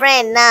my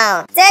friend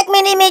now. Take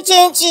me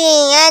chin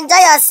chin, enjoy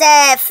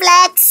yourself.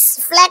 Flex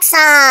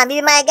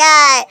be my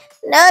guy.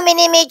 No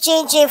mini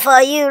chin chin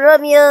for you,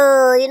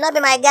 Romeo. You not be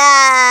my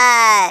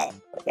guy.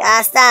 You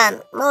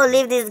understand? No,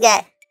 leave this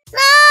guy. No,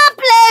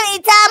 play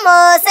with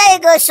Amo. Say he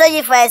go show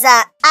you for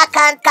exam. I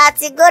can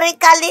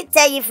categorically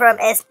tell you from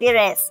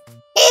experience.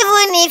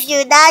 Even if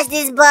you dash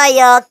this boy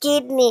your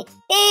kidney,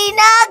 he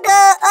not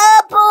go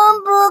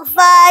open book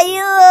for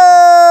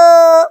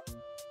you.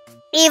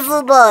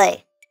 Evil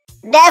boy.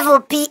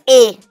 Devil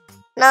PA.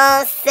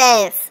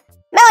 Nonsense.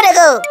 Where they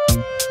go?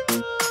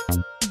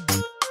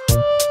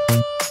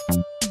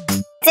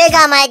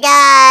 Tega, my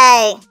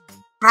guy.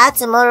 How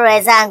tomorrow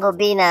exam go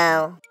be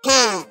now?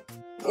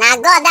 Now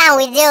God down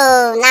with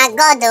you. Now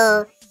God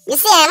do. You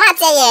see, I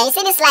tell you, you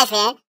see this life,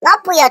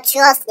 not put your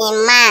trust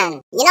in man.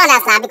 You know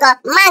understand? Because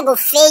man will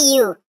fail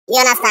you. You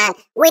understand?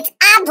 With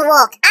hard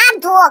work,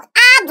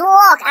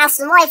 and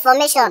some more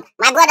information.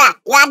 My brother,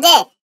 you are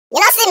there. You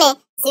know, see me?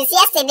 Since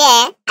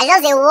yesterday, I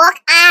just dey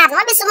work hard.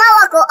 Maybe some more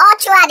work all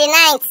throughout the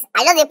night.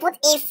 I just dey put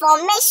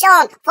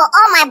information for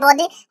all my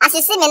body. As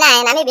you see me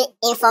now, I maybe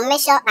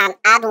information and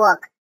hard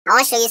work. I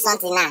want to show you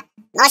something now.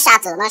 No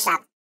shout. See my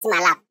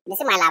lap. You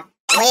see my lap?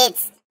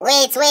 Wait.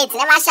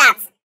 Never shout.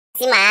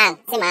 See my hand.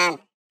 You see man?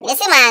 You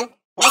see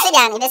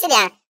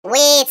them?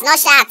 Wait, no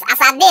shout. As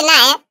I dey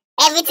now,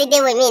 everything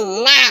dey with me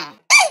now.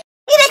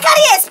 You dey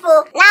carry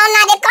expo?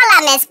 Now they call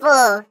am expo.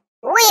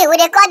 We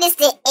dey call this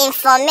the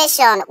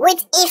information.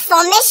 With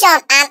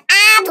information and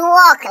hard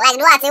work, like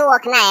do I take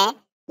work now,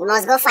 you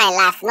must go find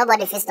life.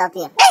 Nobody will stop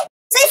you.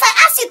 So if I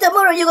ask you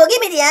tomorrow, you go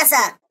give me the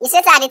answer. You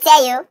say I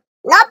tell you,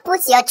 not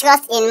put your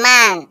trust in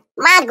man.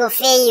 Man go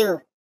fail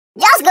you.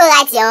 Just go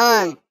write your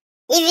own.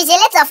 If it's a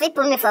lot of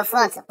people put me for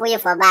front, put you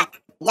for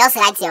back. Just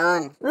write your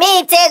own.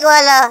 Me,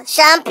 Tegwolo,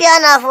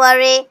 champion of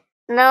worry.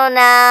 No,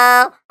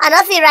 now. I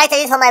don't feel right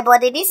this for my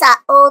body. These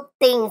are old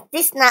things.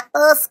 This not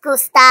old school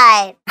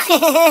style.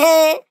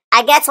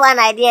 I get one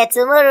idea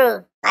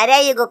tomorrow. And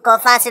then you go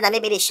confess that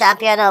maybe the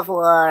champion of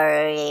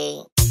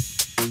worry.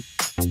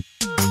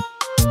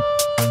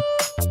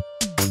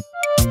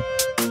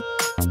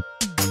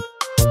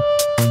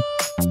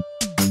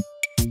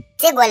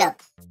 Tegwolo,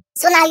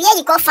 so now here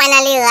you can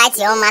finally write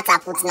your own matter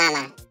put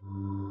Nana.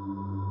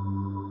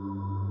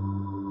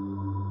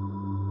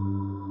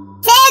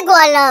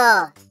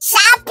 Tegwolo,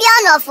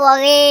 champion of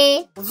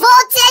worry,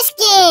 voltage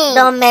king.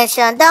 Don't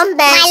mention. My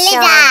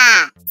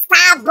leader,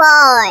 star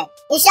boy.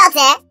 In short,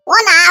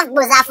 wanna have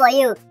buzzer for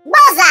you.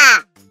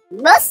 Buzzer!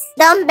 Buzz?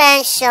 Don't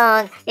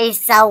mention.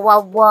 It's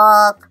our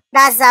work.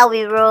 That's how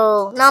we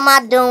roll.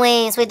 Normal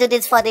doings. We do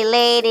this for the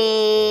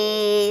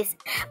ladies.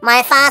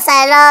 My fans,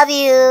 I love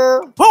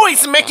you. Who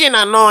is making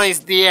a noise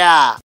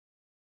there?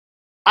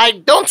 I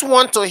don't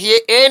want to hear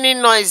any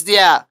noise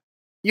there.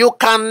 You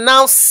can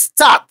now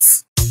start.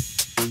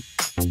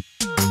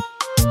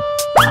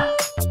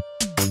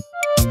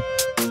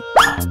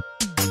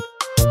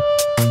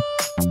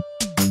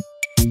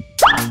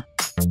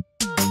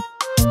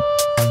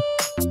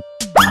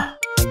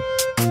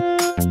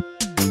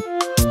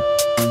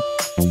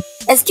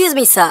 Excuse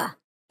me, sir.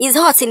 It's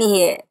hot in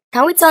here.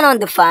 Can we turn on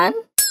the fan?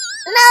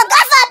 No,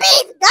 God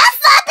forbid! God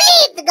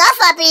forbid! God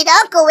forbid!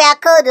 Uncle, we are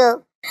cold.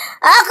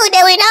 Uncle,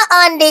 they will not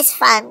on this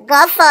fan.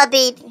 God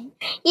forbid.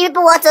 You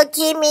people want to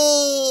kill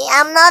me.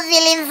 I'm not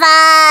feeling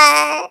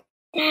fine.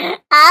 I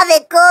have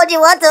a cold. You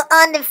want to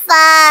on the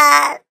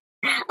fan.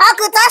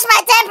 Uncle, touch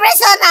my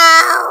temperature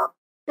now.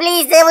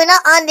 Please, they will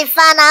not on the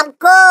fan. I'm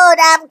cold.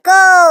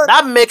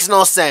 That makes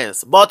no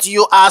sense. But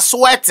you are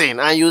sweating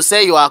and you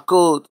say you are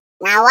cold.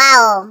 Now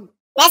wow.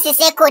 Let's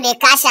say code they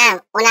cash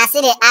him. When I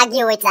see they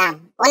argue with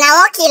him. When I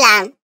won't kill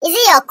him. Is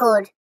it your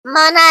code?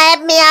 Mana,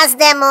 help me ask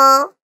them,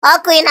 oh.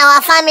 Uncle, in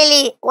our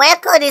family, when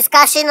code is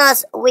cashing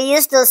us, we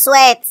used to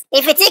sweat.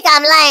 If you think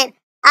I'm lying,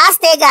 ask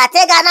Tega.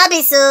 Tega not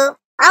be so.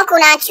 Uncle,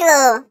 not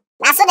true.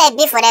 That's what they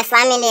be for their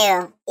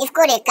family. If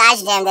code they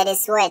cash them, they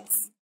sweat.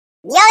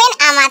 During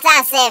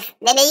Amatan safe,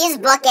 they use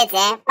bucket,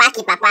 pack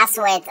your papa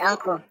sweat,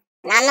 uncle.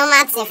 Now no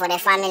matter for the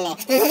family.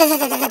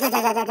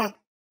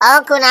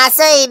 Uncle, na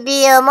so it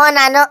be,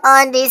 Mona no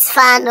on this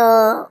fan,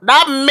 oh.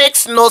 That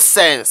makes no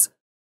sense.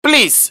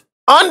 Please,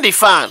 on the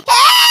fan.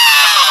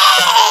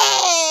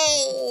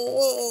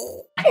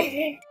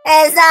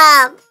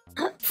 Exam,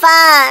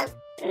 fan.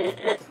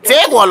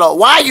 Tegwolo,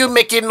 why are you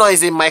making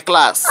noise in my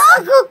class?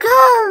 Uncle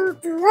cold.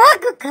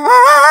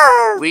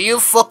 Will you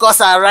focus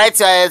and write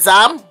your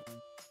exam?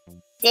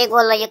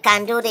 Tegwolo, you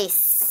can do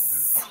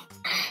this.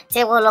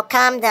 Tegwolo,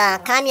 calm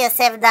down. Calm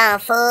yourself down.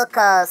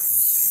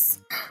 Focus.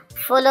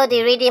 Follow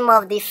the rhythm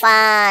of the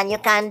fan. You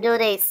can do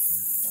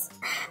this.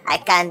 I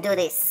can do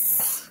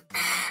this.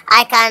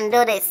 I can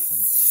do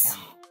this.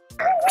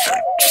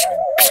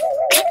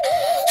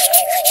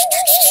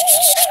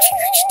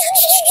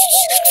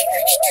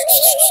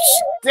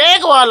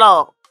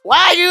 Tegwolo,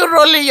 why are you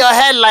rolling your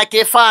head like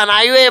a fan?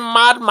 Are you a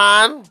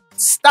madman?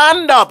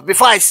 Stand up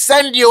before I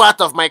send you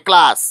out of my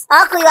class.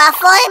 Uncle, you are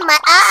following my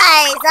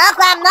eyes.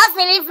 Uncle, I'm not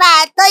feeling fine.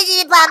 I told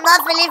you I'm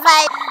not feeling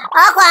fine.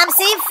 Uncle, I'm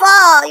seeing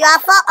four. You are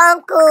four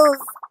uncles.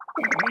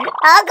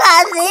 Uncle,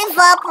 I'm seeing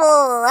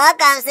purple.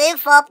 Uncle, I'm seeing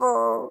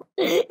purple.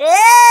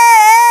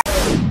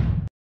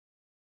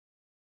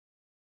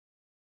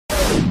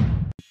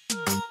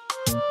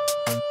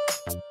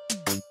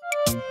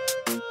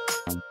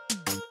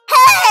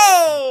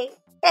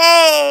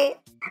 Hey.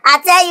 I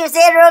tell you,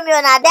 say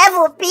Romeo na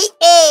devil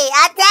P.A.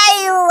 I tell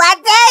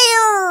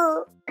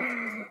you.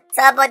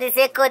 Somebody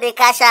say code the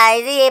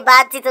cashier. Is it a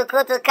bad thing to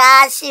go to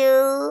cash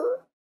you?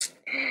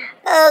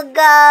 Oh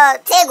God.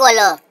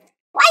 Tegwolo,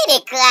 why you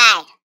dey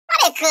cry? Why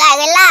they cry?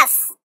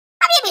 Relax.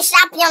 Have you been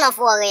champion of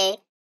worry?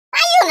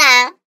 Are you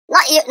now?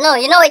 No,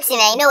 you know what's in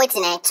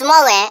there.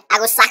 Tomorrow, I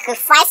will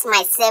sacrifice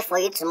myself for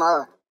you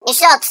tomorrow. In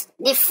short,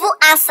 the full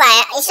answer,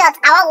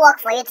 I will work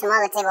for you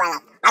tomorrow, Tegwolo.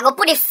 I go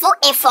put the full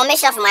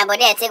information for my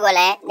body,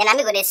 Tegwolo. Then I'm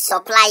going to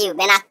supply you.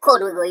 Then a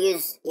code we go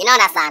use. You know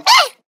understand?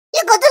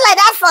 You go do like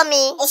that for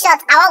me? In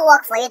short, I will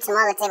work for you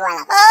tomorrow,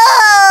 Tegwolo.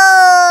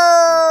 Oh,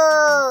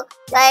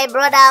 you're a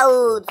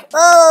brotherhood.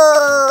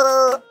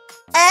 Oh,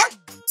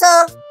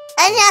 so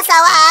any answer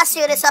I ask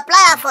you, the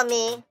supplier for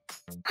me.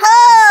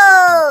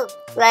 Oh,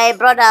 you're a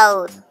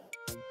brotherhood.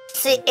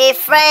 See, a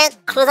friend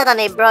closer than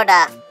a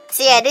brother.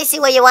 See, this is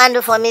what you want to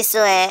do for me,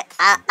 so I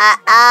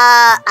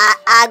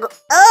go.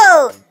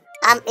 Oh,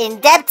 I'm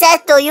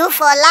indebted to you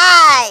for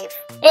life.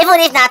 Even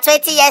if na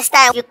 20 years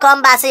time you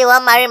come back, so you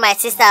want to marry my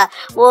sister,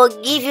 we'll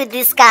give you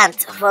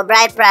discount for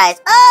bride price.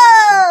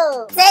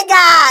 Oh,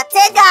 Tega,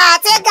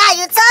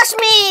 you touch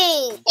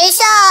me. In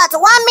short,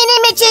 1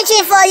 minute me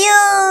chin for you.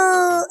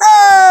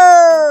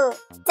 Oh.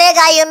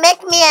 Tega, you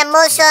make me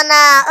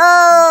emotional.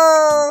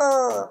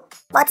 Oh.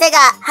 But Tega,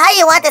 how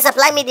you want to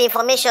supply me the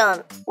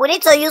information? We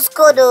need to use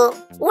code. Oh.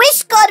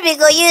 Which code we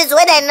go use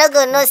when they no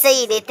go know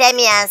say you they tell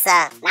me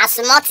answer? Na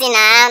smarty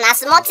na. Na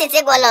smarty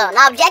Tegwolo.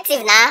 Na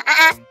objective na.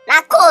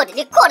 Na code.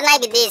 The code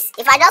might be this.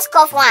 If I just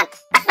cough one,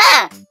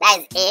 that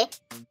is A.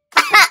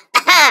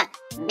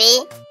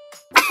 B.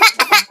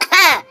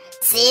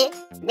 C.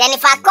 Then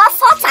if I cough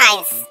 4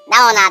 times,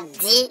 that one na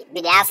D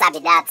be the answer be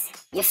that.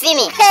 You feel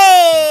me?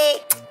 Hey!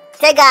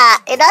 Tega,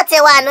 you don't say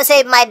why I know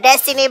say my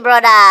destiny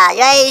brother.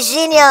 You're a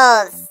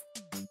genius.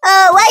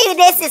 Oh, why you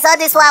this all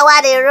this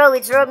while they roll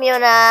with Romeo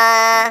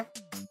na?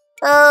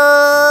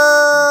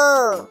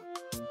 Oh,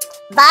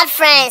 bad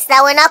friends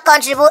that will not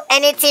contribute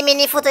anything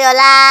meaningful to your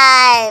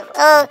life.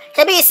 Oh,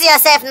 maybe you see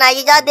yourself now.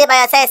 You just did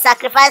by yourself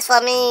sacrifice for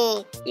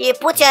me. You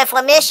put your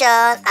information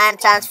and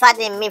transfer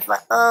the me for.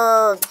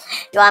 Oh,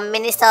 you are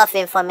minister of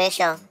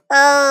information.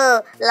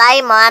 Oh,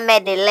 like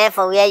Mohammed the left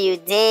for where you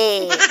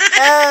did.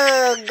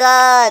 Oh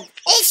God.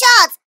 In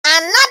short,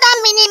 another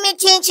mini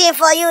chin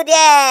for you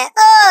there.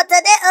 Oh,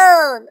 today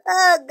own.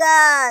 Oh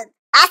God.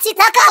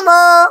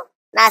 Achitakamo.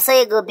 Now so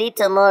you go be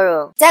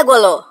tomorrow.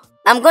 Tegwolo,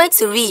 I'm going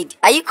to read.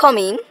 Are you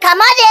coming? Come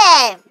on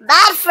there,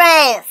 bad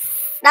friends.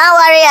 Don't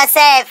worry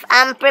yourself.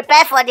 I'm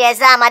prepared for the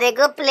exam. I dey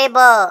go play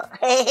ball.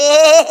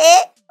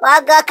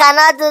 What God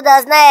cannot do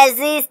does not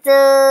exist.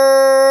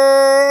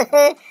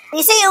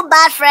 You see you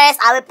bad friends,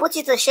 I will put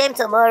you to shame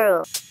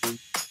tomorrow.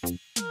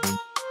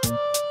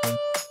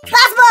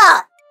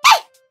 Passport!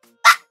 Hey!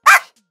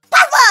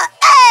 Passport!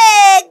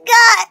 Hey!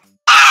 God!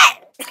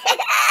 Hey!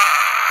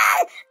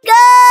 Go!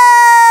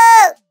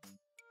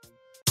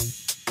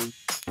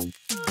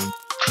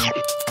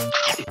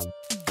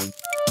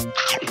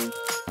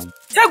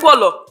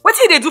 Tegwolo, what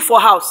did they do for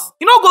house?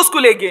 You don't go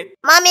school again.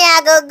 Mommy,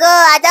 I go.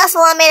 I just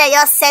want me to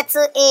just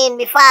settle in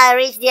before I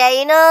reach there,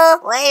 you know?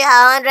 When you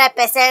are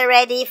 100%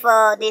 ready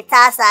for the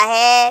task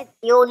ahead,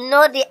 you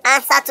know the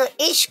answer to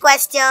each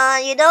question.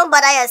 You don't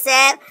bother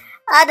yourself.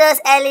 All those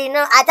early, you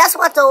know, I just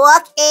want to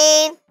walk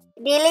in,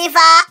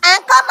 deliver,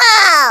 and come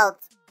out.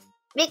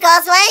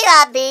 Because when you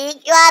are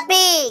big, you are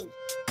big.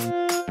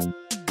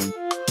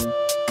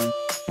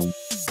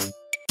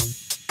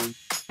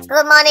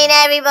 Good morning,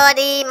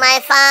 everybody, my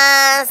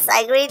fans.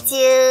 I greet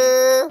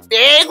you.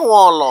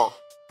 Tegwolo,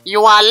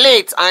 you are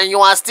late and you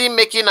are still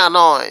making a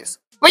noise.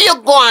 Will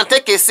you go and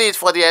take a seat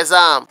for the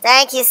exam?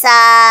 Thank you,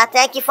 sir.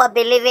 Thank you for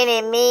believing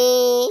in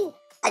me.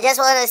 I just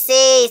want to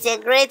say it's a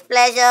great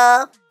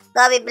pleasure.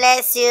 God will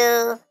bless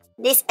you.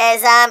 This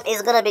exam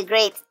is going to be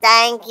great.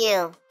 Thank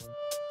you.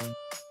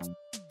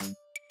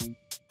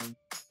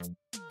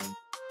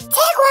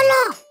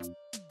 Tegwolo!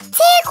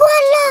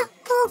 Tegwolo!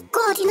 Oh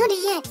God, you know the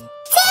year.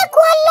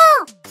 Tegwolo!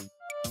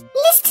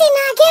 Listen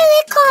again,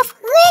 wake off!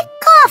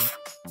 Wake off!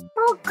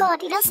 Oh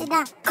God, you don't see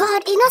that.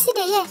 God, you don't see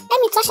the year. Let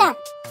me touch her.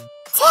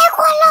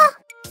 Tegwolo!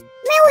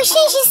 May we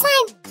change the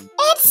sign?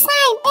 Head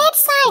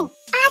sign.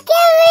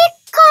 Again,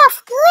 wake off!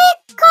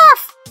 Wake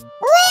off!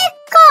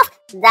 Wake off!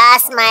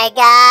 That's my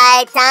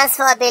guy. Thanks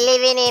for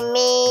believing in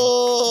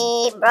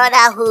me.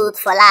 Brotherhood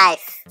for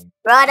life.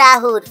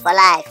 Brotherhood for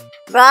life.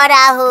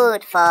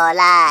 Brotherhood for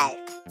life.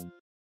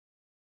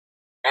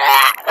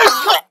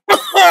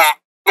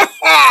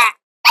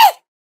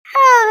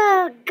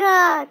 Oh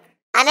God.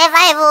 I never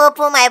even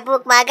open my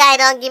book. My guy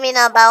don't give me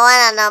number 1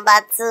 and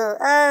number 2.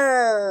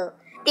 Oh.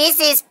 This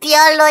is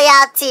pure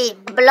loyalty.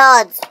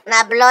 Blood.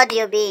 Now blood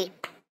you be.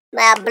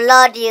 Now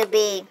blood you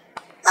be.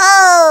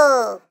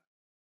 Oh.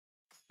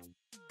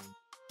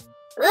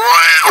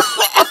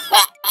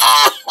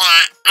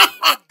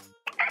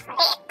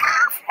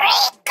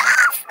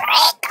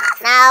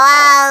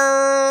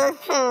 Now,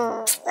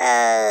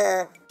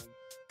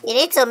 you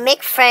need to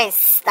make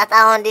friends that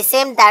are on the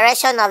same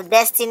direction of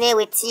destiny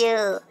with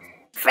you.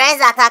 Friends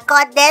that are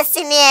called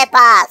destiny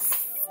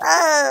helpers.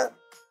 Oh,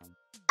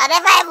 I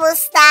never even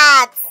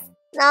start.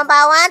 Number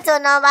 1 to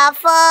number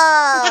 4.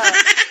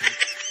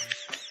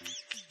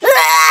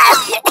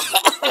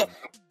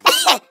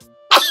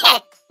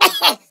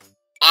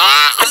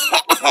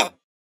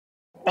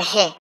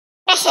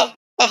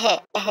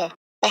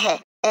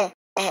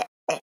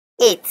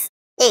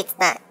 8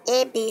 now.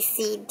 A, B,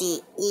 C,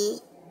 D, E,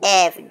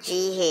 F,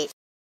 G, H.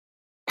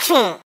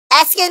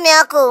 Excuse me,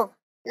 uncle.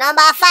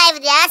 Number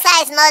 5, the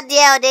answer is not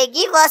there. They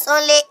give us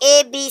only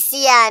A, B,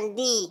 C, and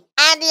D.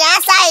 And the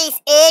answer is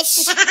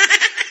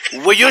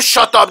H. Will you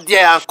shut up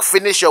there and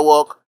finish your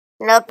work?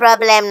 No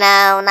problem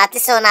now.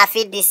 Nothing so na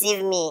fit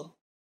deceive me.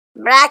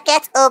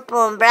 Bracket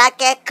open,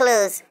 bracket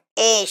close.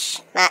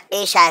 H. Na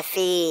H I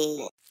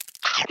feel.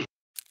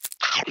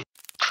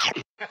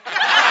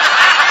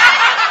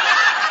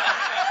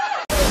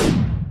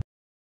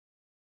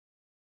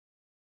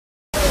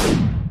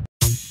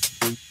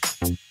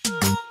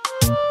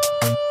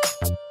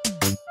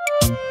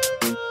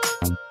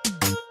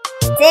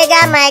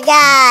 Tega, my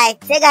guy.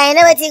 Tega, you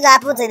know what you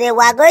got to happen today?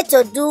 We are going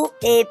to do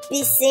a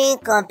piecing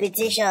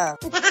competition.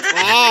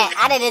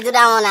 How did they do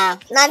that one now?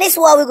 Now this is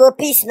what we go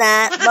piece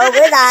now. But we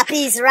go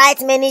piece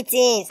write many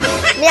things.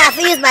 Me, I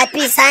feel use my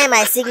piece sign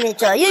my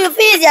signature. You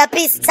feel use your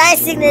piece sign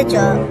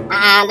signature.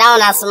 That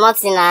one is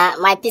smart,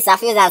 my piece I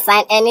feel that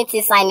sign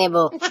anything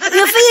signable. You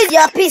feel use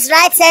your piece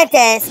write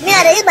sentence. Me,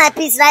 I dey use my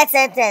piece write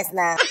sentence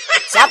now.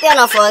 Champion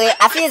of it,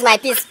 I feel use my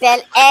piece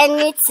spell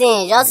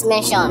anything, just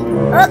mention.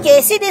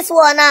 Okay, see this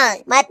wall now.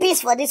 My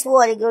piece for this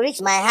wall, it go reach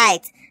my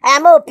height. I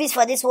am a piece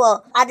for this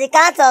wall. At the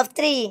count of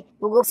 3,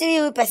 we go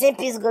see which person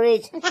piece go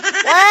reach. 1,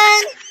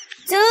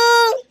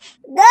 2,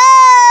 go!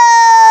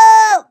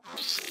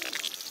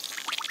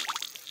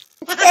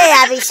 Hey,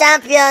 I be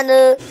champion.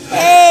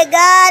 Hey,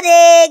 got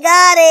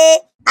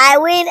it. I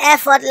win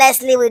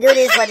effortlessly. We do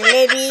this for the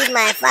ladies,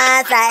 my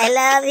fans. I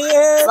love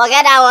you.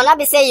 Forget that one. Not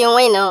be say you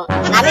win, no.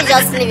 Let me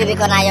just leave it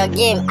because now your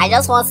game. I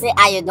just want to see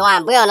how you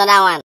doing. Bring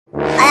another one.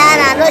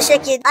 Ayana, no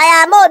shake it.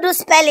 Ayana, do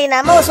spelling.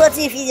 I'm also if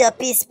you your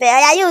piece spell.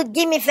 Ayana, you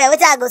give me fair.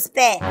 What I go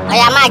spell?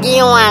 Ayana, give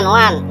you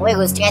one. We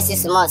go stress you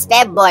some more.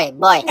 Spell boy.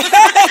 Got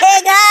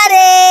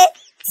it.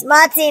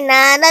 Smarty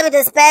now. Not be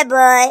the spell boy.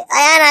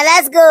 Ayana,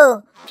 let's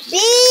go. B.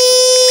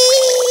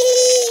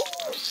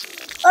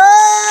 Oh.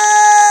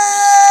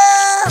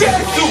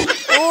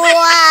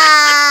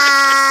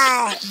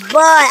 Wow. Boy,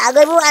 I'm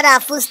going to add a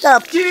full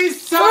stop. Full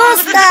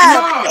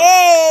stop.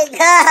 Hey,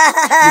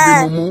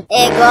 God.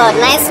 Hey, God.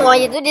 Nice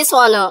one. You do this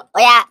one, no? Oh,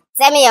 yeah.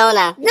 Tell me your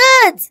owner.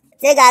 Good.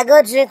 Tega,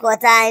 go drink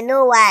water. I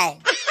know why.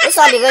 This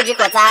one be go drink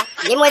water.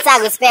 Give me water, I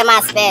go spare my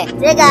spare.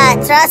 Tega,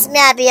 trust me,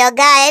 I be your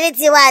guy.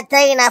 Anything what I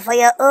tell you now for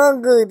your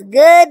own good.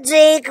 Good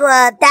drink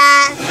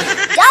water.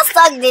 Just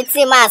talk the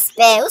thing, my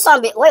spare. Who's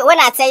one be, when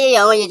I tell you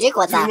your own, you drink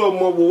water. I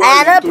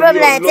have no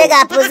problem. Take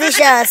a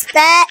position.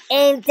 Spare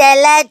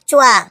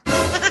intellectual.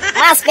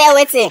 My spare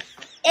waiting.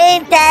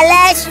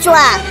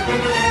 Intellectual.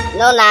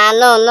 No.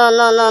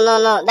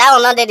 That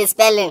will not do the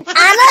spelling.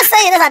 I'm not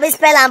saying you don't have to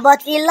spell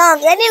but it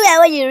long. Anywhere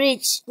where you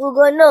reach, we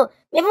go know.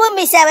 People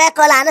me say where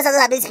call I know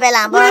have to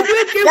spell but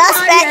just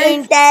spell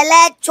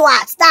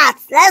intellectual. Start.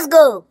 Let's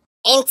go.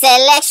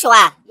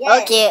 Intellectual. Yeah.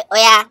 Okay. Oh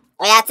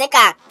yeah, take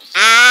a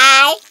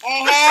I.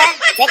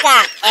 Take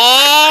a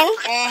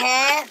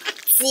N.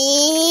 C.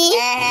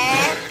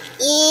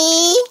 E.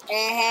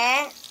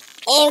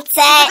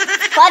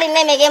 Call the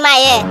name again, my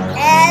ear.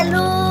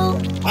 L.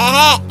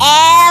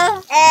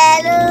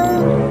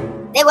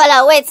 Tegwolo,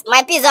 wait.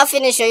 My piece of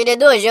finish. You dey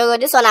do Jogo.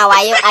 This one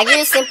I give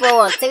you simple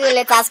one. 3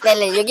 letter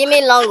spelling. You give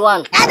me long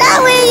one. I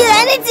don't win you.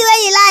 Anything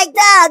where you like,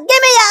 dog.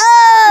 Give me your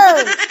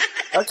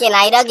own. Okay,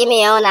 now you don't give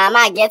me your own. I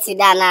might get to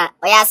that now.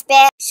 Oh yeah,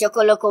 spell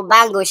Shokoloko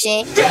Bango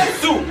she.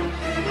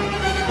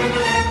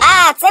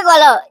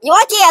 Tegwolo, you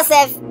want to kill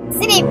yourself?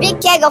 See the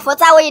big keg of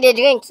water where you dey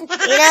drink. You know,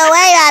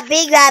 when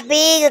you are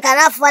big, you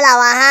cannot fall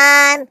our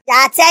hand.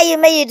 I tell you,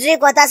 may you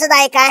drink water so that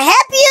I can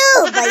help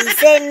you. But you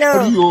say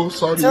no.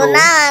 So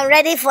now I'm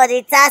ready for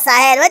the task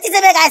ahead. What is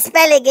it make I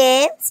spell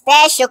again?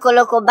 Spell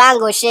Shokoloko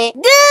Bango she.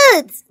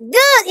 Good.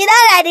 You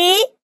know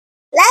ready?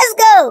 Let's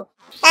go.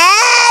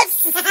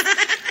 S.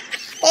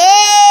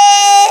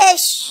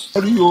 H.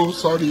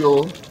 Sorry.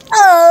 Oh.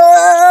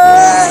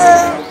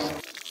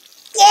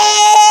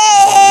 Yeah.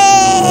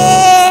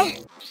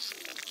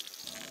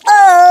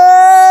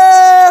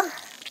 Oh.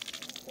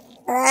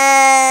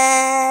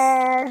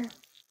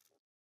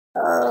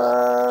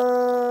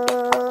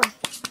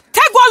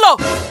 Tegwolo,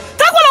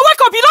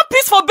 wake up! You don't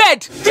piss for bed.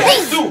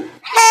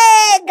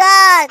 Hey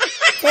God,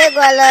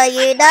 Tegwolo,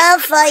 you down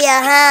for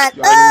your hand.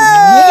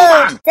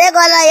 Oh,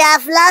 Tegwolo, you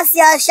have lost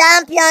your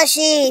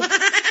championship.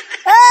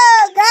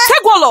 Oh God,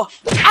 Tegwolo,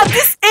 at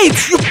this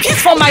age, you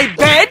piss for my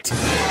bed?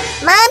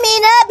 Mommy,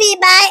 no be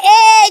my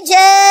age.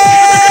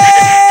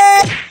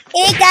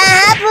 It can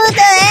happen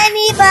to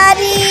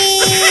anybody.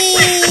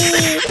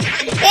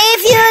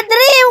 If you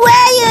dream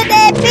where you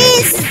dey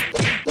piss,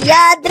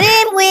 your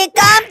dream will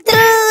come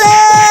true.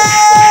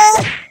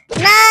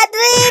 Na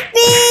dream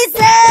peace.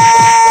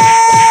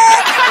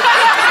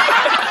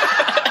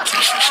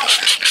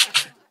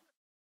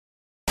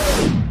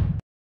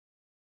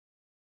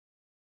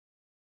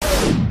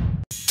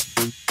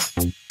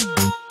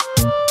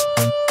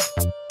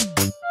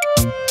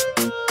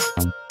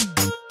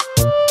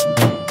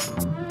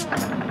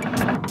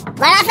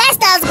 Brother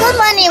Festus, good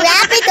morning. We're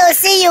happy to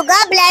see you.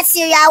 God bless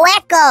you. You're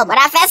welcome.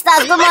 Brother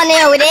Festus, good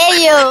morning. We hear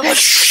you.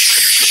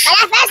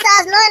 Brother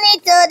Festus, no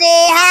need to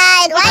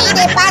hide. Why you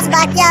dey pass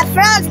back your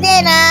front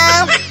there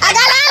now?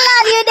 Oga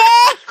landlord, you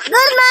there?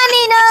 Good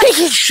morning, no.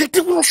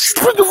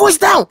 Bring the voice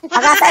down.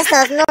 Oga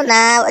Festus, no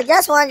now. I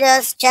just want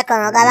to check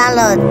on Oga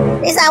landlord.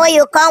 This is where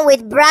you come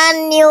with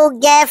brand new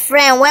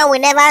girlfriend when we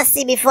never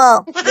see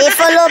before. They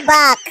follow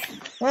back.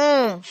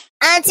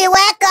 Auntie,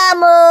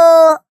 welcome.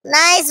 Oh,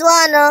 nice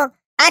one. Oh.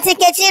 Auntie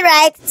Kechi,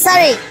 right?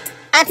 Sorry.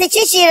 Auntie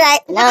Chichi,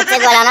 right? No,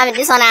 Tegwolo, no,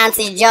 this one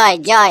Auntie Joy.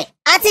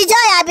 Auntie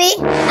Joy, Abby?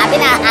 Abi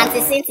na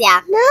Auntie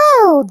Cynthia.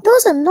 No,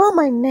 those are not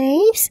my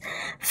names.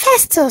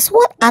 Festus,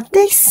 what are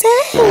they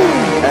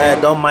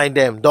saying? Don't mind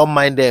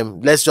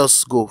them. Let's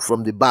just go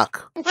from the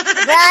back.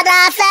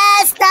 Brother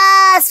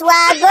Festus,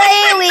 we're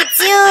going with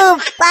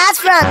you. Pass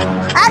front.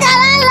 Oga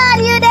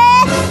landlord, you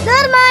there?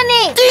 Good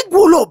morning.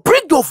 Tegwolo,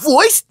 bring your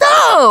voice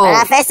down.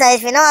 Brother Festus,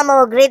 if you know I'm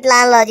a great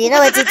landlord, you know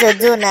what to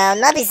do now.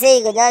 Not be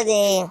saying you go just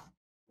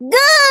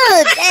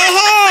good.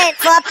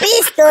 For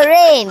peace to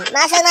reign.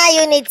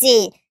 National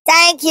unity.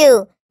 Thank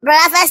you.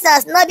 Brother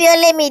Festus, not be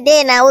only me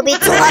there now, will be 2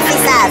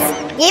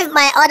 officers. Give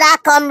my other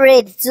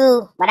comrade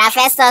too. Brother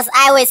Festus,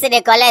 I always say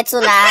they collect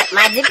too now.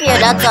 My DPO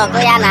don't talk,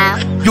 now.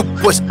 You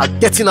boys are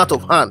getting out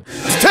of hand.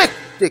 Take.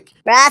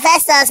 Brother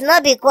Festus, no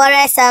be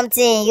quarrel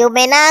something. You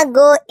may not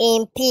go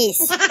in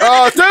peace.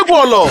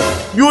 Tegwolo,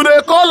 you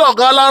dey call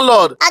Oga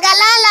landlord. Oga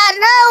landlord,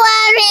 no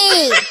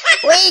worry.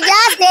 We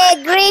just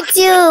dey greet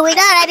you. We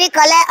don't already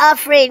collect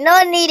offering.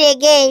 No need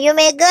again. You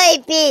may go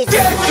in peace.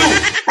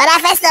 Brother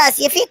Festus,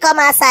 you fit come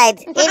outside.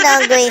 You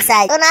don't go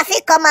inside. Una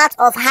fit come out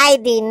of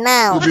hiding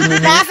now. Brother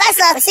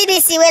Festus, see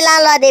this way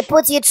landlord they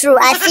put you through.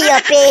 I feel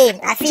your pain.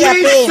 I feel your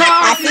pain.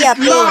 I feel your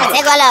pain.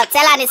 Tegwolo,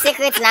 tell her the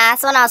secret now.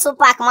 So now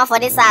super come on for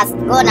this house.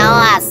 Go now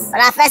us.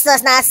 Brother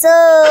Festus, now so we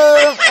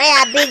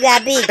are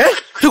big.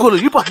 Tegwolo,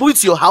 you move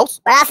to your house?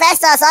 Brother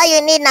Festus, all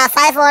you need now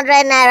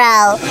 500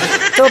 naira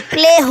to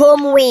play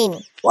home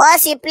win.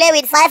 Once you play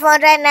with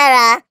 500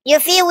 naira, you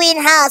feel win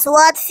house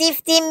worth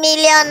 50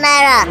 million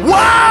naira.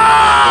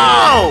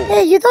 Wow!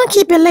 Hey, you don't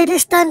keep a lady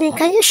standing.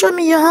 Can you show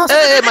me your house?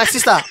 Hey, my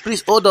sister,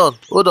 please hold on.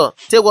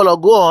 Tegwolo,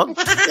 go on.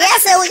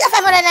 Yes, sir, with your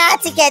 500 naira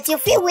ticket, you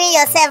feel win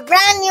yourself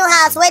brand new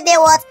house where they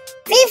worth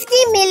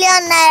 50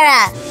 million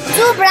naira.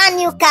 2 brand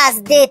new cars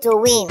day to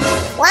win.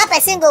 One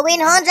person go win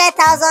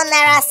 100,000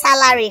 naira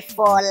salary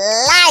for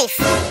life.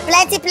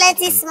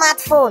 Plenty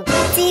smartphone,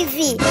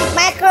 TV,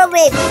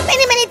 microwave,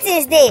 many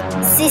things there.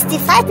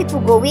 65 people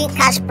go win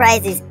cash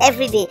prizes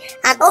every day,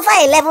 and over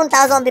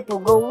 11,000 people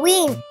go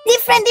win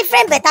different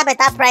better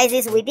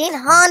prizes within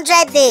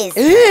 100 days.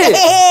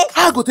 Hey,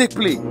 how go take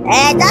play?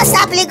 Just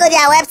simply go to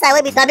their website,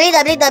 will be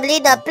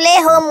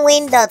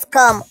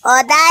www.playhomewin.com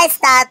or dial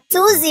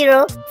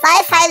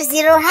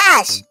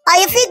 *20550#. Or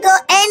if you go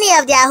any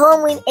of their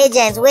home win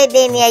agents where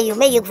they near you,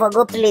 make you for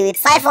go play with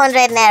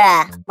 500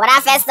 naira.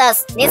 Brother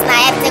Festus, this na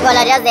help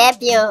Tegwolo just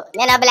help you.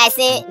 Then I'll be like,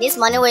 say, this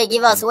money will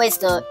give us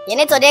waste to. You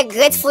need to be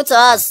grateful to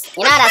us.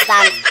 You know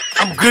understand?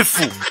 I'm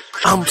grateful.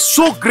 I'm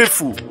so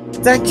grateful.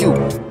 Thank you.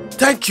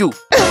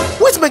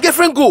 Where's my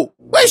girlfriend go?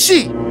 Where is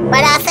she?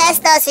 Brother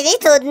Festus, you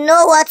need to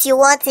know what you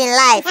want in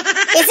life.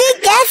 Is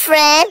it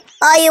girlfriend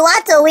or you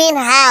want to win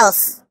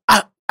house?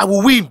 I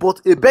will win,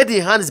 but a bird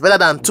in hand is better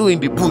than 2 in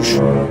the bush.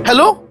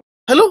 Hello?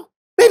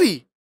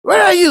 Baby,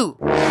 where are you?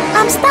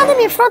 I'm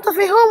standing in front of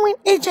a home win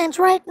agent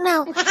right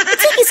now. I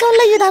think it's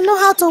only you that know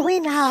how to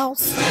win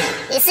house.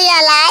 You see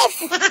your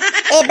life?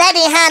 A bird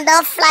in hand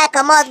don't fly,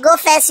 come out, go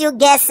first you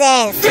get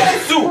sense.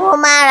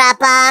 Woman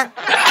rapper.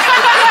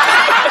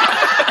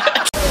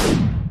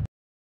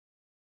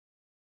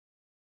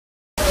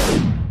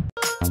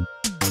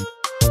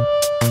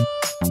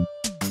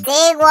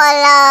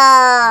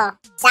 Tegwolo,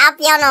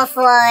 champion of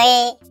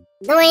Warri,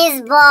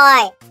 Doings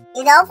boy.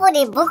 You don't put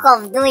the book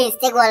of doings,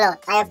 Tegwolo.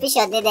 I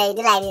official did there, you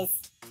do like this.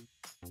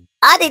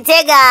 All the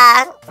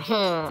Tega,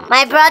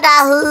 my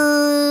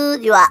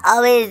brotherhood, you are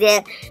always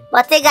there.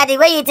 But Tega, the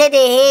way you take the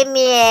hate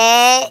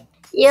me,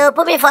 you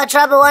put me for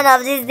trouble one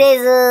of these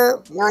days.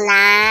 No,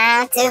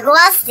 nah,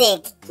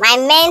 Tegwolo, my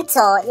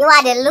mentor, you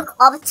are the look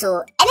up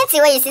to.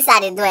 Anything where you see how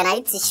they do, and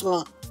you teach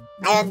me.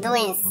 Are your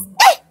doings.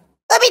 Hey,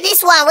 don't be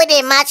this one where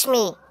they match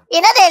me. You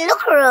know they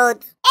look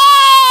rude.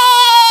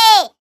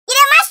 Hey, you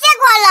the match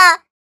Tegwolo,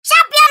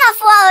 champion of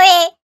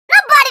Warri.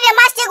 Nobody the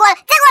match Tegwolo.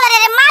 Tegwolo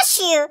they match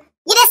you.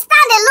 You just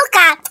stand and look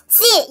at.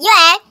 See,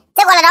 you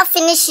Tegwolo don't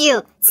finish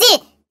you. See,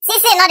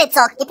 not the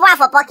talk. You put one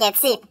for pocket.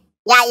 See,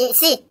 yeah, you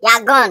see,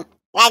 you're gone.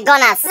 You're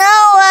gone as. No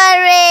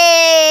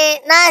worry.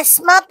 Now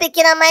small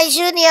picking on my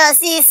junior.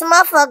 See,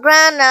 small for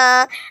ground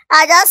now.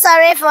 I just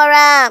sorry for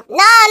him.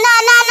 No.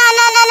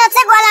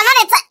 Tegwolo, not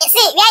the talk.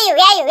 See, where you?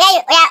 We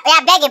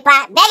are begging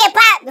pa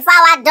before I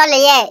was done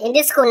here in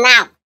this school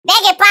now.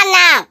 Begging pa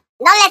now.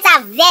 Don't let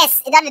her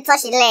vex. It don't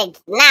touch your leg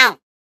now.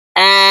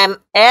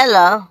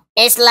 Hello.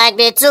 It's like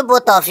the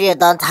both of you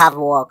don't have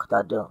work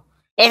to do.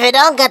 If you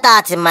don't get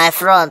out in my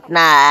front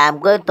now, I'm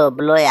going to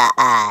blow your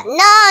eye.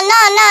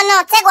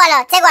 No.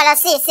 Tegwolo,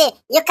 see.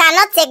 You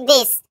cannot take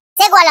this.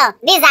 Tegwolo,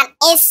 this is an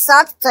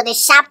insult to the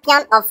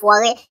champion of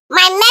Warri.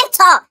 My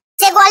mentor,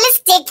 Tegwolo,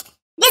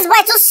 this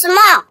boy too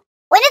small.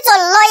 We need to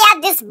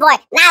lawyer this boy.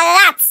 Now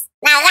rats.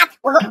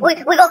 We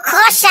go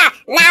crush her.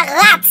 Now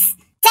rats.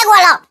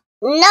 Tegwolo,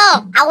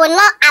 no, I will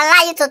not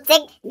allow you to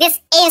take this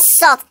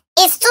insult.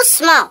 It's too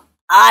small.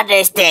 All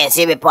these things,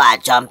 you people are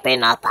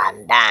jumping up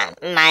and down.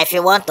 Now, if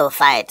you want to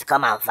fight,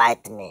 come and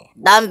fight me.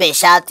 Don't be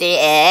shouting,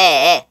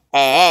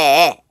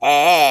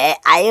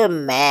 Are you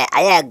mad?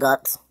 Are you a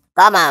goat?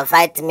 Come and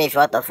fight me if you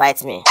want to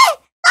fight me.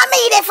 I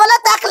mean, they follow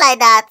talk like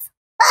that.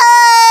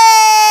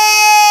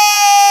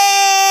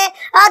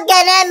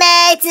 Okay,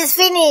 mate, it is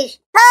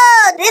finished.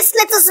 Oh, this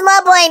little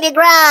small boy in the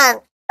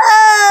ground.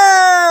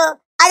 Oh,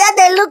 I thought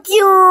they look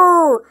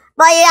you.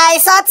 But you are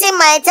insulting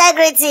my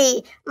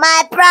integrity,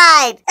 my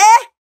pride.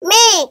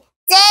 Me,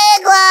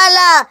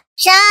 Tegwolo,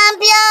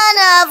 champion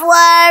of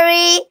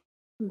Warri,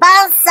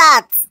 bounce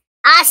out.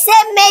 I say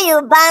may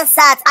you bounce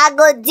out. I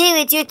go deal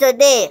with you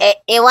today.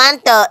 You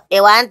want to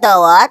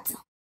what?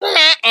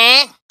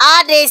 Nah,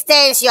 all these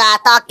things you are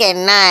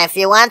talking now, if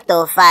you want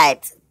to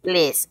fight,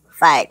 please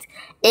fight.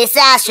 He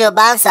says I should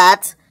bounce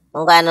out.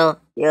 I'm gonna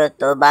you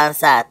to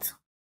bounce out.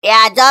 You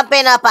are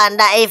jumping up and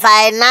down. If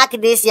I knock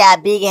this your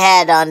big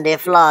head on the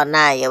floor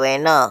now, you will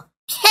know.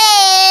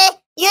 Hey,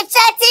 you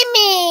chatting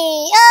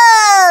me.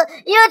 Oh,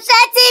 you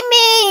chatting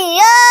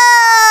me.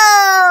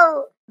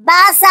 Oh,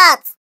 bounce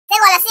out.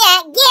 Tegwolo,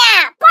 see,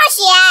 yeah, push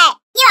here.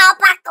 Give her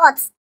uppercut.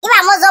 Give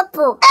her muzzle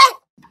pull.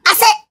 I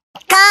said,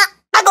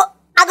 I go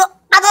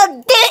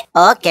do it.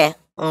 Okay,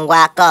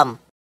 ngwa come.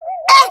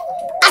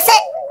 I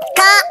said,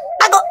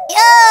 I go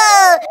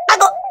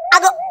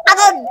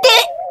do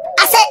it.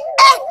 I said,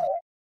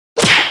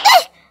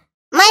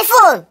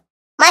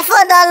 my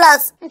phone don't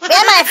lost.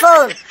 Where my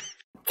phone?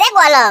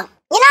 Tegwolo,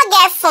 you don't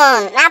get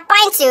phone. Now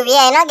point you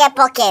here, you don't get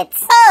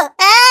pockets. Oh,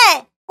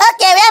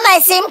 okay, where my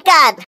SIM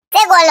card?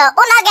 Tegwolo,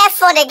 who not get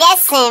phone, they get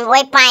SIM,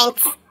 we point.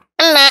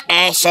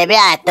 Shebi,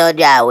 I told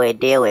you I will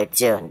deal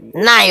with you.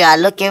 Now you are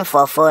looking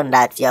for phone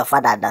that your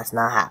father does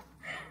not have.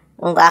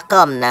 Ngwa,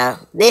 come now.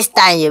 This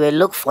time you will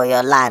look for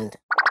your land.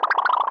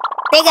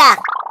 Tega,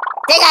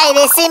 you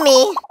dey see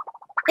me?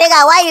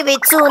 Tega, why you be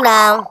two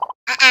now?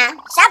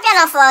 Champion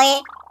of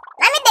it.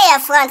 Let me do your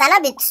front, I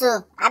not be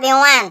two. I be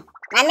one.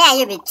 Now me and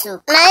you be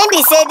two. Now him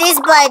be say this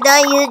boy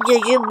don't use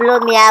juju blow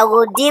me, I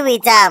will deal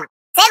with him.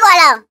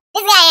 Tegwolo,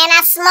 this guy ain't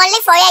a smallly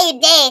for where you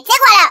dey.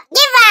 Tegwolo,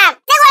 give him.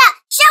 Tegwolo,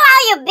 show how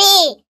you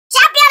be.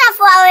 Champion of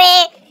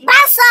it.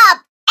 Bounce up.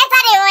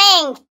 Enter the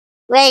ring.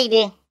 Where you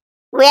dey?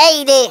 Where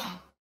you dey?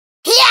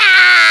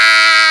 Yeah!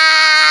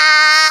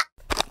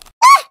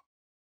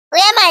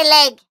 Where my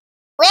leg?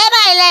 Where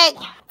my leg?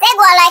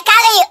 Tegwolo, I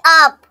carry you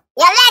up.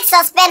 Your legs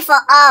suspend for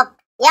up.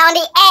 You're on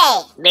the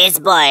air. This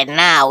boy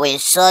now will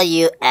show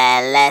you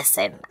a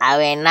lesson. I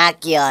will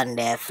knock you on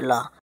the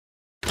floor.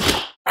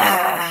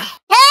 Hey!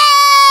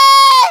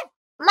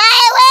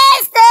 My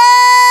waist!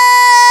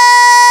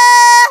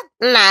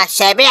 Nah,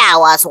 Shebi, I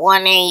was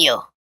warning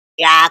you.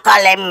 You are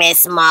calling me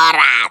small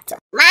rat.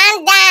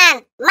 Man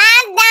down!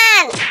 Man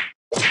down!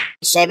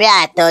 Shebi,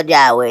 I told you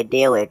I will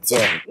deal with you.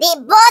 The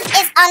boat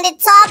is on the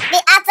top,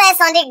 the actor is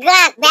on the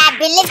ground. But I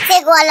believe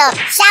Tegwolo,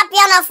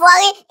 champion of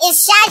worry,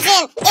 is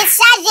charging. It's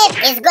charging.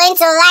 It's going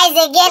to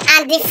rise again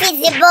and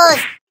defeat the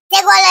boat.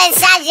 Tegwolo is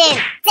charging.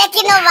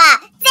 Taking over.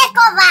 Take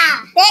over.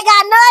 Tega,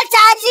 no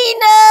charging,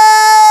 no.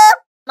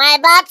 My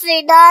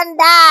battery don't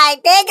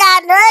die. Tega,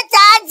 no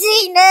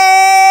charging, no.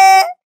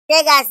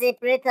 Tega,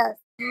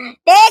 separators.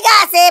 Tega,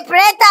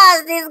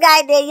 separators. This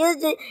guy, they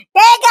use it.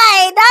 Tega,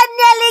 he don't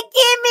nearly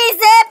kill me.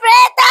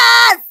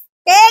 Separators.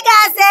 Tega,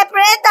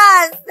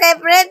 separators.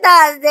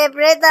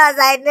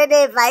 I know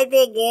they fight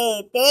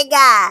again.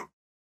 Tega.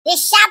 The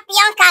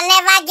champion can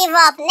never give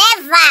up.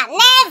 Never.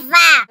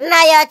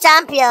 Now you're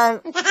champion.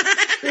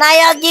 Now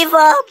you give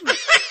up.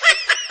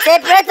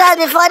 Separators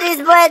before this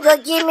boy go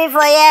kill me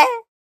for you.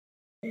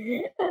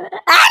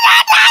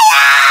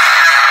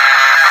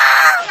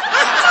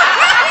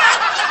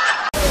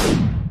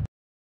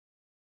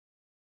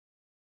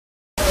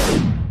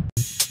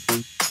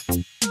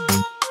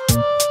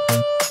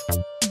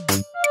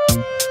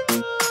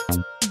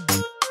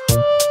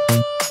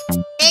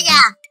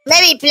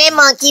 Maybe play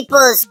monkey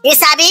pose. You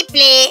sabi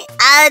play?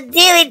 I'll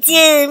deal with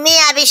you. Me,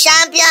 I be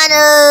champion.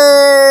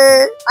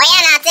 Oh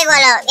yeah, now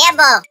Tegwolo, yeah,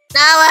 ball.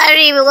 Don't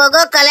worry, we will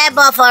go collect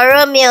ball for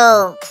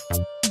Romeo.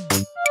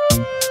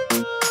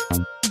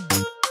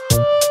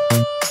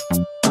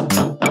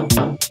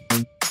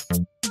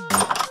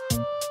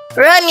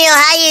 Romeo,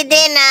 how you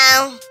dey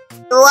now?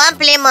 We want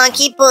play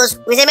monkey pose.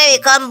 We say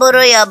maybe come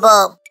borrow your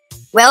ball.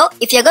 Well,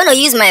 if you're gonna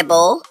use my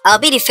ball, I'll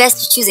be the first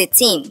to choose a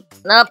team.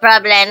 No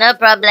problem.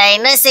 You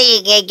know say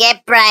you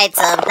get pride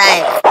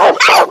sometimes.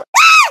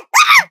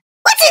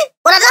 What is?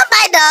 What don't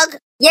buy dog?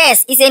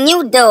 Yes, it's a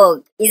new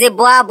dog. It's a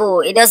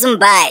boabo. It doesn't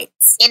bite.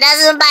 It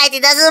doesn't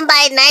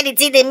bite. Now the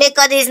teeth they make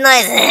all this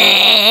noise.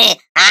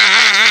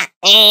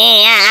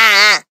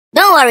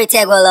 Don't worry,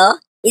 Tegwolo.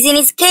 It's in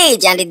his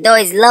cage and the door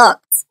is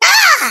locked.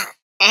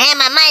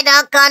 My mind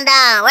don't come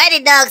down. Where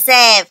the dog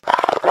safe?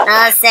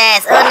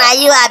 Nonsense. Oh, now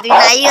you happy.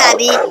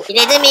 You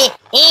dey do me.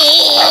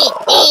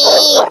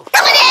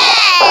 Come on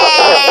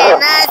there.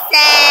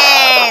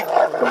 Nonsense.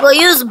 We go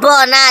use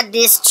ball now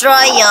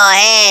destroy your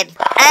head.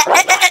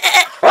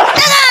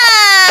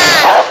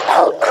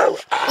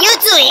 You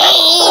too.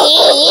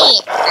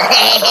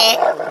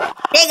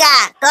 Tega,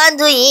 don't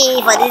do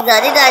for this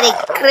dog. This dog is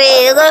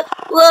crazy.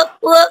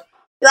 Whoa.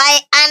 You are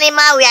an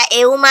animal, we are a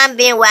human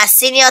being, we are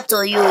senior to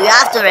you. You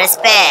have to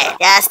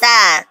respect. You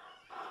understand?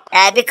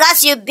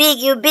 Because you big,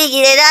 you come on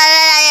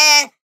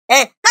there!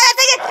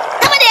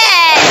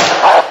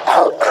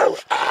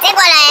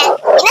 Tegwolo,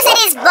 you know say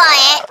this boy,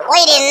 when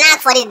you dey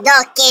knock for the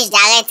dog cage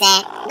direct,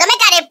 don't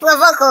make her dey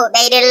provoke,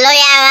 but you dey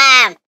loyal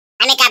am.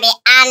 And make her be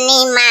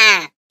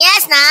animal.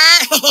 Yes, nah.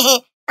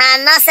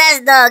 And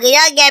nonsense dog, you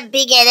don't get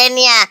bigger than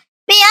ya.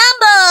 Be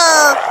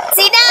humble.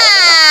 Sit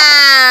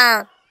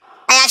down.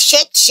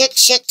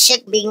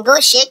 Shake, bingo,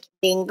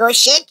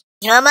 shake.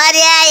 Your mother,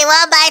 you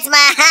won't bite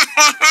my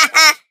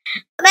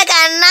make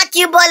I knock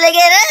you ball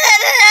again.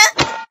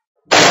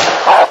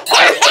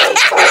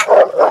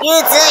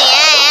 You too,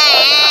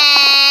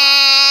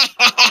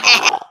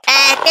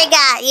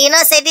 Tega, you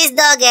know say this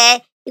dog,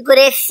 you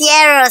could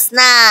fear us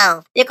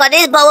now. Because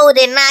this bubble with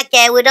the knock,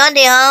 we don't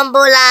the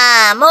humble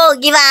am. Oh,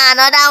 give her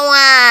another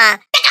one.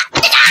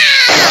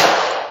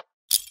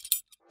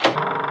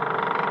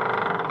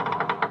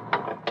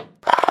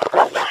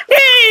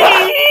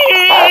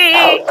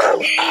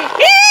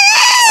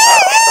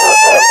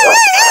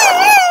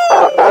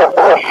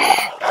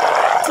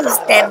 Two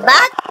step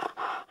back.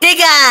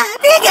 Tega,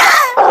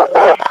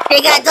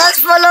 just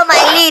follow my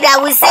lead. I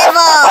will save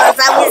us.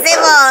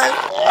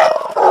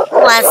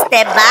 One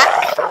step back.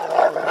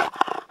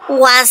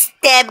 One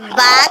step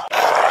back.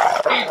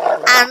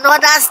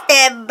 Another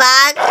step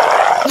back.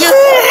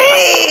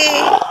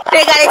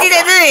 Tega, where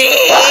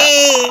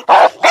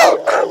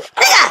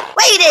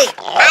you dey?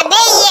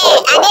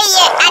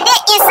 I dey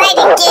inside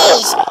the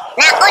cage.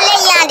 Now only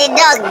you and the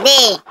dog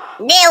dey.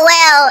 Dey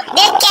well,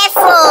 dey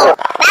careful.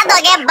 That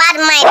dog get bad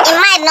mind, it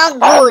might not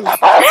good.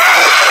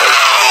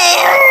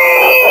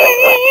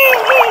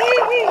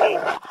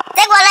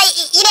 Tegwolo,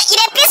 you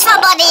dey piss for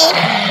body?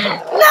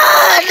 No.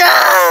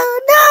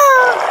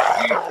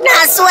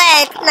 Na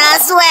sweat.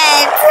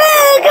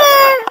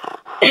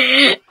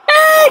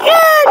 Oh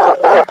God.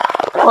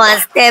 One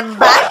step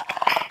back.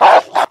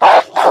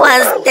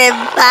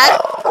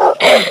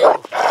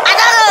 I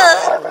don't know.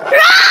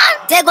 Run!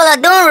 Tegwolo,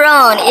 don't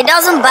run. It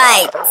doesn't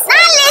bite.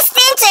 Not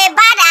listening to a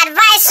bad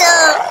advice, so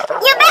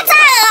you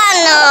better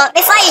run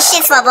before you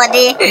shit for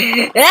body.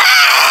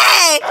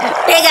 Hey!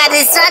 Tega,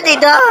 distract the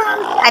dog.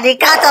 At the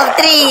count of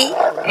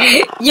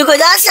 3. You go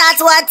just shout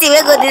one thing,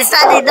 we go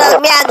distract the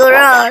dog. Me, I go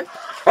run.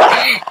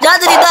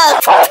 Just do the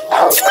dog.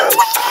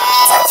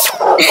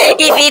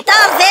 If he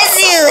don't face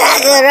you, I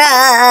go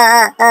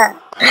run.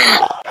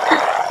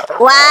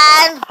 1,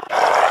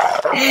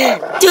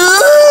 2,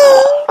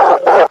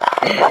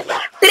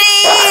 3.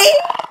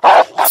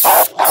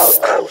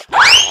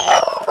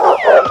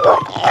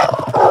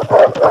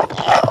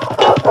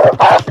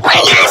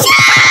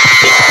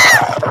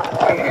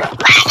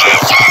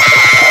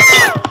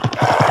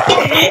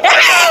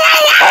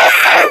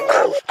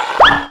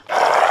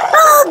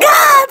 Oh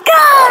God.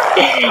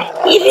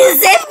 If you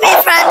save me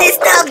from this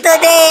dog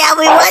today, I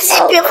will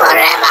worship you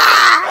forever.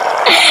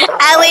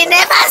 I will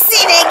never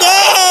sin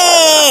again.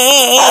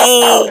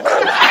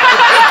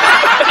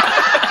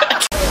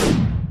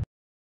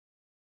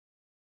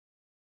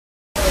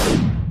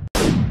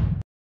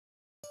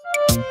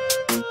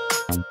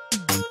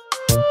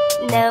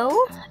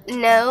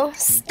 No,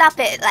 stop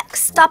it.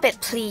 Stop it,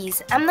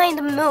 please. I'm not in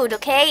the mood,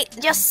 okay?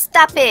 Just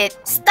stop it.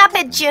 Stop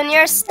it,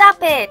 Junior.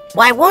 Stop it.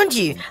 Well, I warned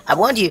you.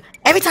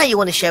 Every time you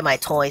want to share my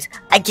toys,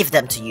 I give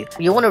them to you.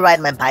 You want to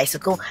ride my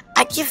bicycle,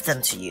 I give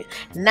them to you.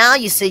 Now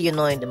you say you're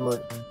not in the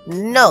mood.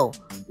 No.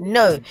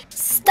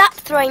 Stop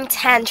throwing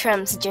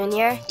tantrums,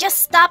 Junior.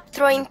 Just stop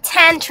throwing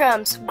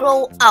tantrums.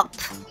 Grow up.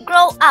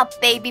 Grow up,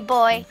 baby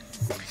boy.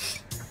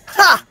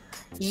 Ha!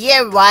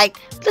 Yeah, right.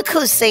 Look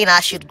who's saying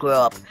I should grow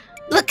up.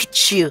 Look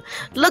at you.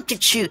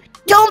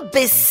 Don't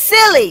be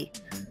silly.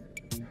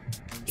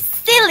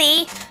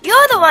 Silly?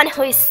 You're the one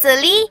who is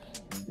silly.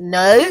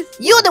 No,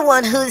 you're the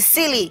one who's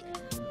silly.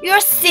 You're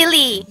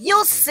silly.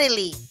 You're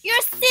silly.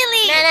 You're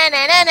silly.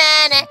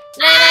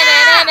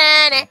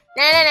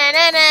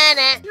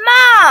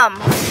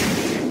 Mom!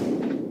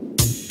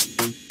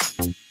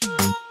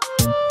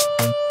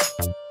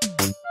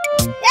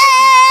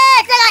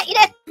 Hey, Tega, you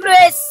dey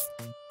press.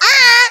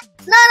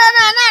 No,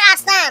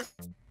 last time.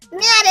 Me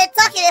and they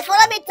talk, they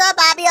follow me to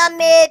baby or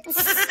mate.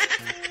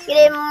 You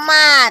dey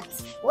mad.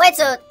 Wait,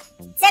 so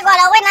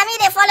Tegwolo, when I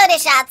they follow the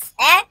shots,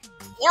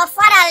 your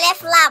father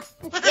left lap,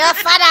 Your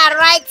father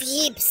right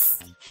hips.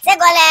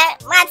 Tegwolo,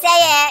 man tell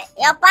you,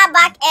 your pa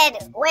back head,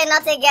 when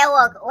not to get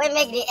work, when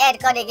make the head,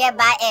 cause they get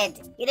bad head.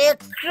 You dey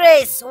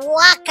craze,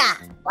 waka.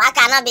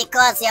 Waka not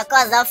because your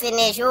cause don't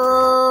finish.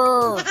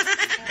 Ooh.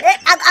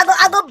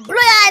 I go blow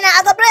your eye now.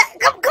 I go blow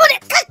your...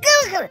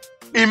 Come.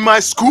 In my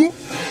school?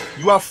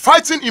 You are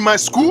fighting in my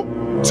school?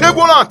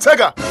 Tegwolo and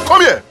Tega,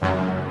 come here.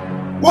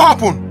 What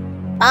happened?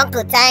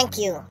 Uncle, thank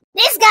you.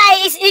 This guy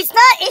is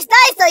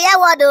not to hear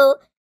what though.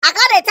 I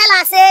gotta tell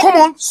her say.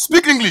 Come on,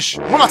 speak English,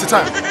 one at a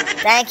time.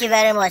 Thank you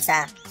very much,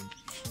 sir.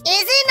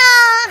 Is it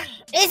no?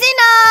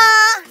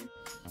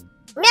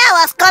 Me, I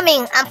was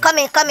coming. I'm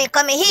coming.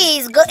 He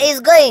is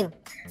going.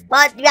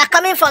 But we are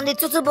coming from the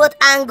Tutu boat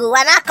angle.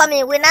 We're not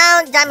coming. We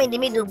now jam in the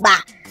middle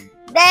bar.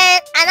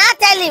 Then and I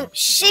tell him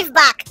shift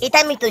back. He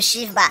tell me to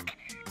shift back.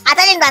 I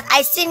tell him that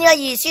I senior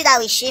you see that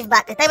we shift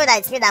back. He tell me that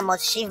it's me that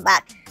must shift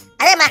back.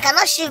 I tell him I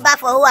cannot shift back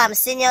for who I'm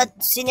senior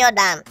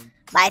than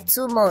by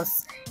 2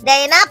 months.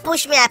 Then he now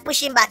push me, I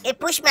push him back. He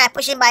push me, I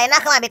push him back. He now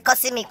come and be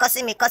cussing me. And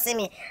he cussing me,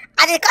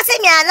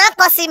 I now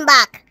cuss him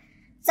back.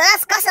 So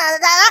that's cussing, I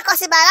now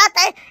cuss him back. That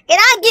time,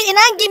 he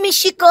now give me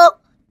shiko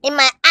in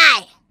my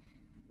eye.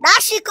 That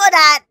shiko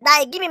that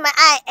he give me in my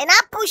eye. And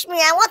now push me,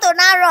 I want to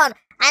now run.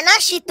 I now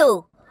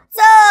shito.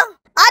 So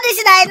all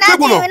this that I now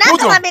do, we now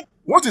come and be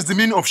What is the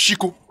meaning of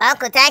Shiko?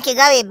 Uncle, thank you.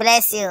 God will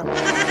bless you.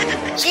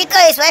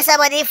 Shiko is when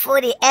somebody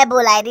fold the elbow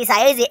like this.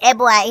 I use the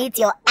elbow and hit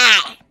your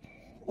eye.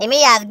 It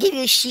means I have give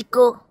you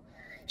Shiko.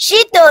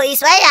 Shito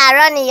is when you are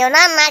running, you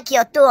not knock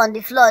your toe on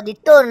the floor. The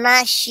toe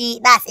not she.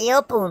 That's a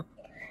open.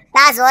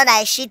 That's what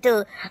I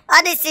Shito.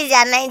 All this is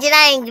your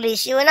Nigerian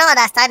English. You will not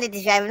understand it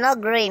if you have not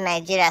grown in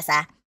Nigeria,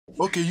 sir.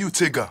 Okay, you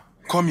Tega,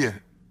 come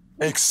here.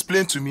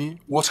 Explain to me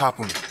what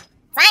happened.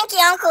 Thank you,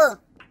 Uncle.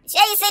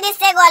 Sure, you see this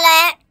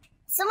Tegwolo, eh?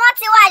 Small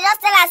thing I just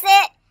tell her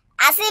say,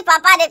 I see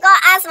Papa, they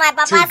can't ask my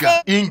Papa Tega,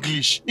 say.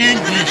 English.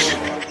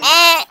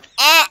 I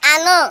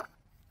know.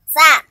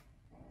 Sir,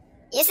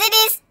 you see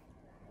this?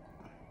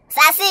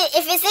 Sir, see,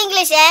 if it's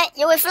English,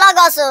 you will flog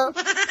also.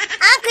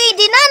 Uncle, you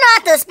did not know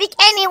how to speak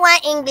anyone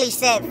English,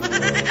 sir.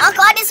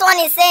 Uncle, all this one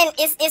is saying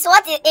is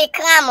what is a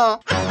cram.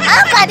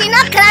 Uncle, I did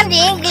not cram the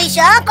English.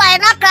 Uncle, I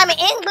did not cram it.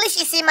 English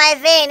is in my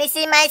vein. It's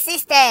in my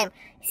system.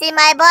 It's in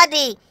my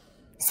body.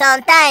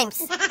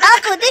 Sometimes.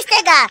 Uncle, this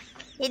Tega,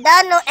 he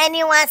don't know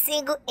anyone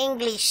single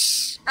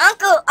English.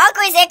 Uncle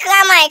is a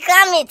crammer. He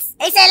cram it.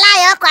 It's a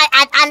lie, Uncle.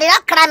 I did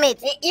not cram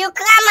it. You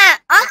crammer.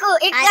 Uncle,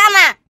 he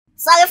crammer.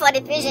 Sorry for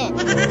the pigeon.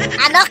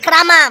 I not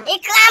cram him. He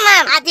cram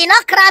him. I did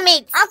not cram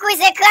it. Uncle is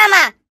a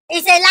crammer.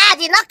 It's a lie. I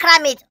did not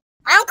cram it.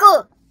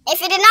 Uncle,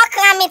 if you did not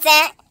cram it,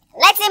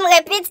 let him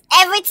repeat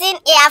everything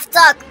he have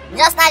talked.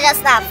 Just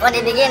now, from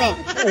the beginning.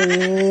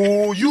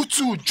 Oh, you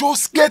two,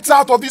 just get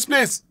out of this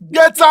place.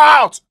 Get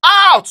out!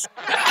 Out!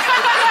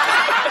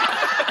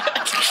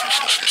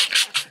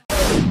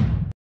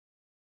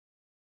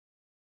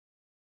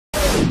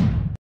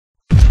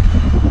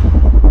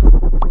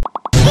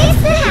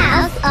 It's the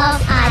house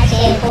of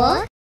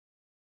Ajebo.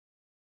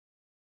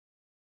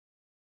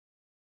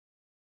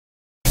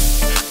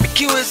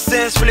 Cute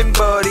sense, feeling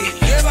body.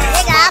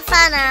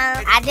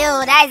 I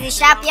do. That is the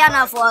champion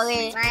of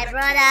Warri. My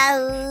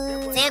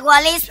brother.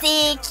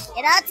 Tegwolistic.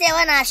 You don't say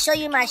when I show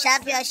you my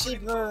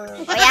championship. Oh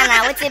yeah,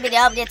 now what's be the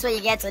update when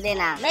you get today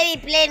now? Maybe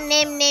play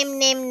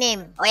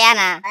name. Oh yeah,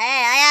 now.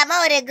 I am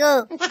already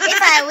go.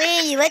 If I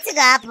win you, what's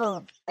gonna happen?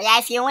 Oh yeah,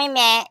 if you win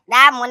me,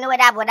 that money with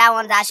that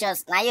one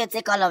dashes. Now you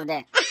take all of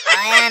them.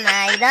 Oh yeah,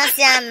 now you don't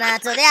see I'm now.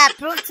 Today I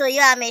prove to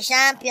you I'm a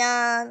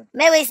champion.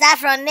 Maybe we start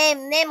from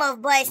name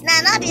of boys.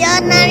 Now not be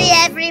ordinary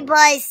every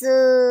boy,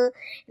 so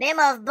name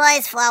of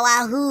boys for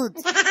our hood.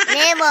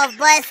 Name of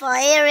boys for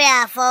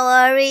area, for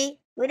Warri.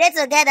 We did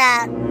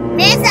together.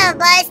 Names of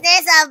boys.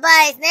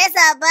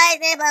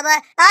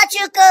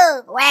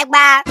 Ochuku.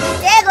 Wegba.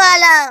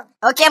 Tegwolo.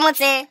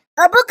 Okemute.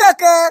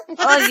 Obukoko.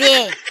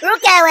 Ovie.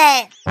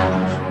 Rukewe.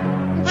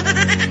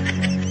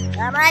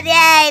 Somebody,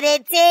 they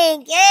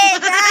think, hey,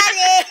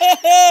 daddy.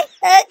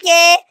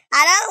 Okay, I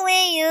don't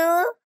win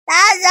you.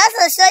 That's just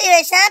to show you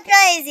a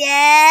champion is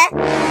here.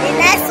 The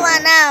next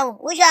one now.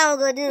 Which one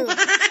we go do?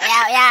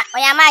 Yeah,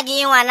 I'm giving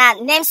you one now.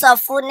 Names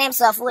of food.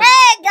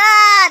 Hey,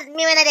 God!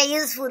 Me when they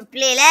use food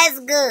play. Let's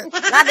go.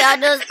 Not be all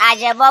those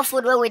Ajebo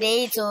food where we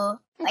they eat, oh.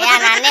 Yeah,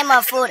 now name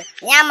of food.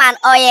 Yam and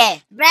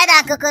oil. Bread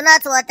and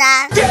coconut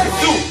water.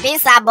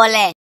 Beans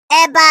abole.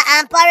 Eba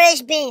and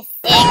porridge beans.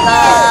 Hey,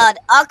 God.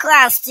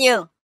 Okra and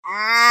stew.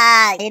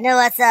 Ah, you know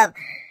what's up.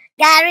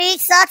 Gary,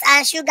 salt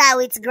and sugar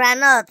with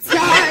granules.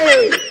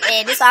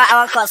 Hey, this one I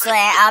want to say.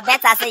 I'll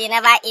bet I say you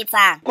never eat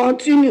her.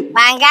 Continue.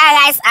 Banga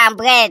rice and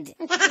bread.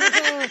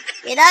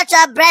 You don't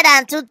chop bread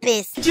and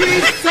toothpaste.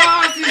 Jesus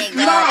is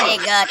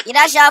Lord. You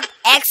don't chop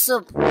egg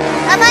soup.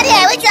 Somebody,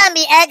 which one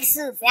be egg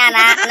soup? Yeah,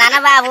 nah,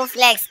 never have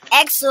flex.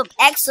 Egg soup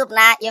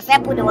now. You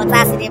first put the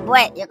water in the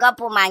boil. You can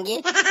put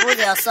mangi, put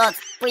your salt,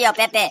 put your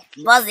pepper,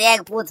 bust the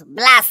egg, put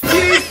blast.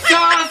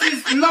 Jesus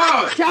is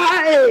Lord.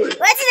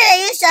 What did they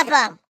use chop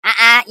am?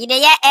 You dey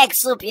hear egg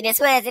soup, you dey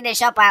swear in the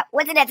shopper.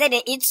 What did they say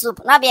they eat soup?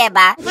 Not be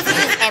eba.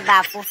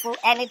 Eba, fufu,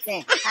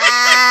 anything.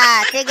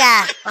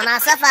 Tega, on our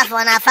suffer for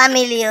our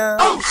family,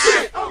 oh.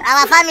 Shit.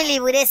 Our family,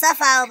 we dey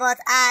suffer, but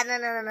no.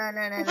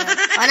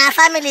 On our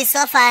family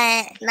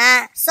suffer,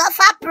 nah,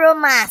 suffer pro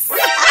mass.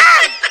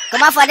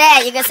 Come on for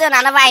there, you can say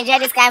I never enjoy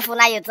this kind of food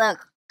now you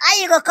talk. How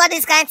you go call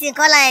this kind of thing,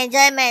 call an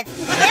enjoyment?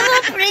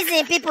 Even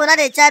prison people not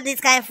they chop this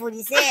kind of food,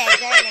 you say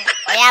enjoyment.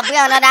 Oh yeah, bring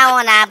another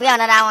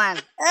one.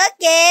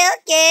 Okay.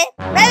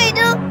 Maybe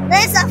do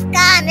names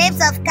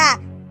of car.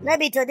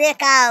 Maybe today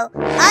car.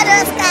 All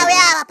those car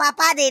where our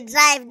papa they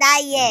drive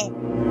that year.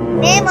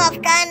 Name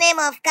of car.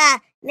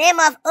 Name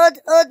of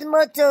old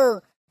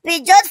motor.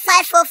 Peugeot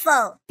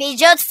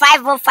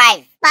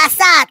 505.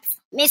 Passat.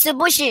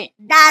 Mitsubishi.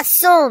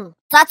 Datsun.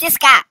 Tortoise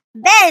car.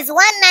 Benz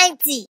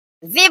 190.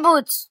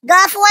 V-Boot.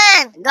 Golf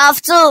 1.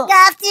 Golf 2.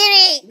 Golf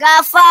 3.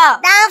 Golf 4.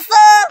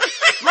 Downfall.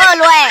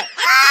 Molwe.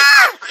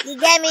 You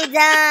get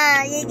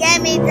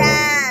me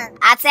done.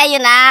 I tell you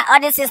now, all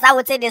these things I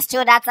would take this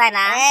through that time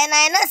now. And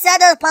I know all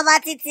those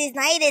poverty things,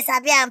 now they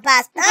sabi and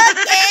pass.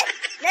 Okay.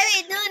 Let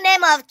me do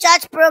name of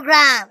church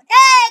program.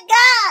 Hey,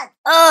 God.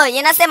 Oh,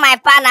 you know say my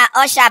partner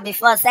usher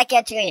before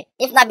secretary.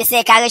 If not be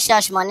say carry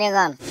church money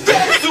run.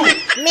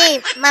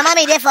 Me, my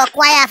mommy there for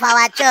choir for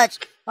our church.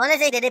 Only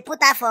say they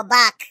put her for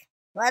back.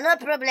 Well, no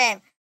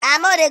problem.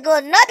 I'm on the go.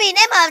 No be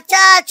name of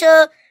church,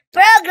 oh.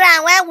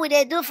 program where would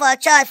they do for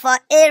church for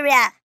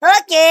area?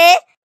 Okay,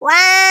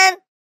 1,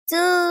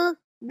 2,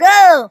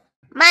 go.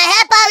 My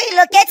helper will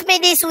locate me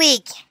this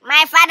week.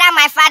 My father,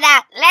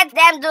 let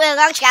them do a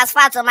wrong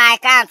transfer to my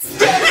account.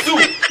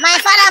 My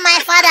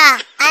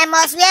father, I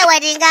must wear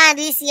wedding gown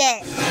this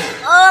year.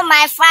 Oh,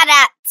 my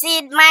father,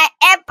 till my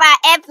helper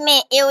help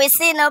me, he will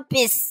see no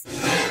peace.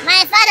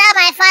 My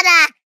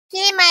father,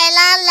 kill my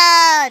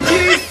landlord.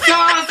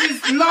 Jesus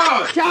is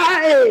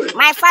Lord.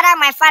 My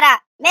father,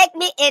 make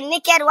me a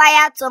naked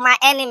wire to my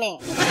enemy.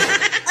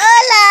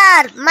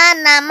 Oh Lord,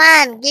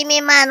 man, give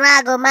me man where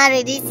I go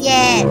marry this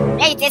year.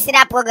 Where you take see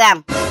that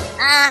program?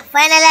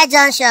 Final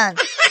Junction.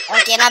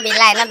 Okay, not be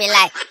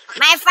lie.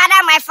 My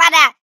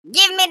father,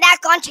 give me that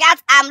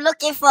contract I'm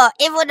looking for,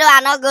 even though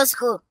I not go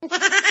school.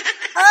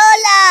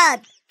 Oh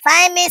Lord,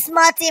 find me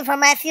small thing for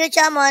my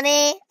future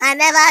money. I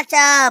never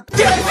chop.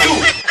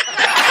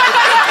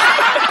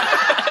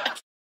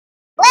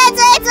 Wait.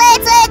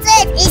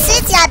 It's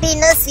sweet you, Abi,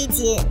 no sweet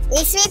you.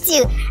 It's sweet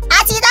you.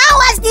 Actually, don't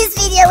watch this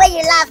video where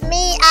you laugh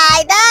me.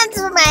 I don't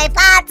do my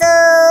part.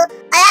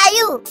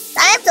 You.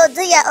 Time to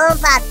do your own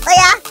part.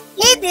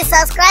 Hit the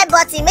subscribe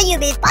button. May you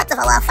be part of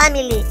our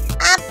family.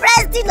 And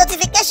press the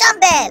notification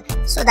bell.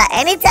 So that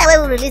anytime we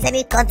will release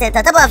any content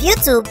on top of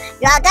YouTube,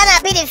 you are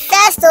gonna be the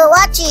first to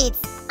watch it.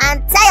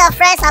 And tell your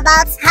friends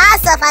about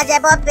House of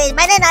Ajebo page.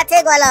 My name is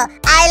Tegwolo.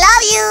 I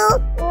love you.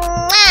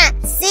 Mwah.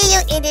 See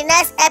you in the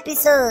next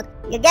episode.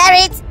 You get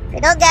it? If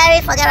you don't get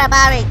it, forget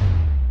about it.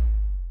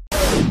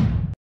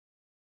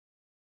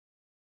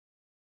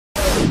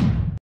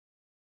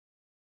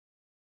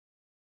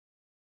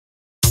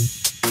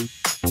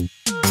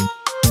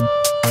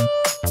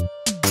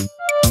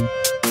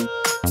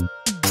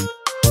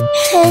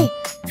 Hey,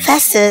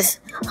 Festus.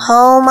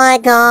 Oh my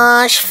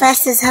gosh,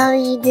 Festus, how are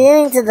you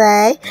doing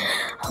today?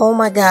 Oh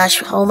my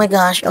gosh. You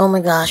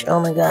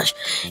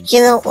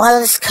know, while I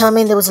was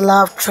coming, there was a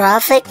lot of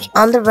traffic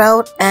on the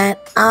road, and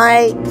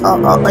I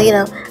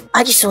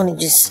just want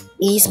to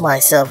ease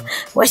myself.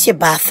 Where's your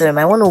bathroom?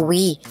 I want to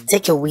wee.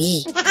 Take a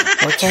wee,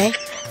 okay?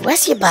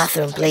 Where's your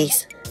bathroom,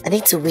 please? I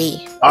need to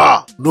wee.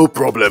 No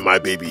problem, my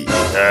baby.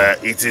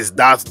 It is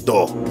that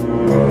door.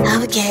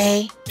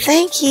 Okay,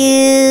 thank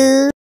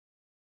you.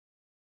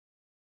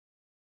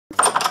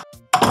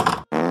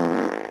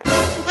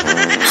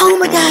 Oh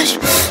my gosh.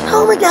 Hey,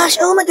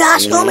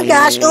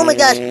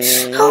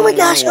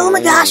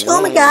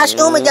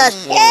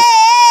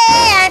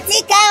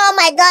 Auntie Kai, oh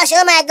my gosh.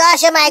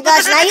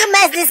 Now you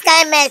mess this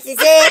kind mess, you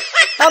see?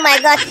 Oh my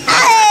gosh.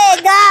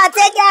 Hey, God,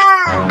 Tega.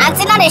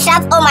 Auntie, now they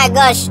shout, oh my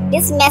gosh.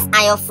 This mess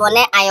on your phone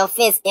and your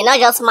face, it not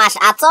just smash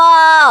at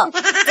all.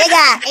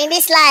 Tega, in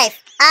this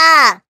life,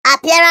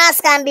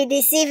 appearance can be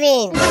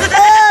deceiving.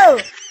 Oh,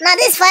 now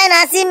this fine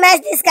Auntie mess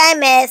this kind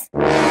mess.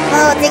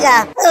 Oh,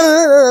 Tega.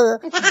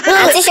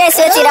 Auntie, she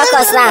said she don't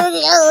cause now.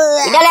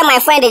 You don't let my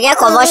friend get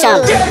conversion.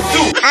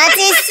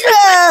 Auntie, it's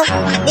true.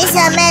 This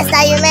your mess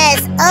that you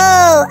mess.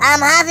 Oh,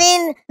 I'm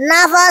having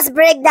nervous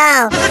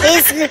breakdown.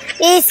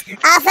 It's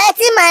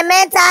affecting my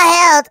mental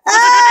health.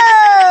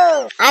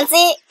 Oh,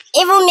 Auntie,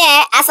 even me,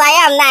 as I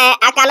am now,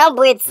 I cannot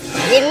breathe.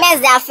 The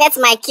mess that affects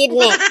my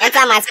kidney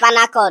enter my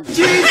spinal cord.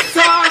 Jesus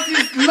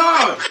is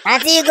Lord.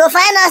 Auntie, you go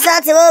find us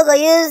something we'll go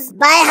use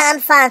by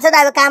hand fan so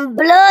that we can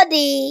blow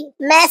the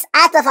mess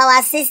out of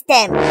our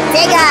system.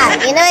 Tega,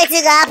 you know what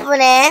will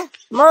happen, eh?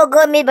 More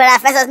go meet brother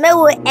Festus. May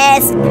we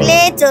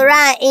explain to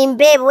Ran in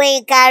babe when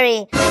you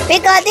carry.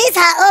 Because this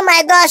oh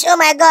my gosh.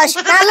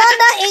 Now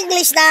London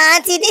English now,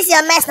 Auntie, this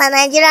your mess na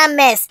Nigerian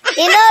mess.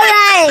 You know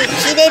right?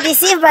 She they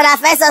deceive brother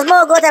Festus.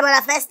 More go to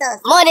brother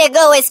Festus. More they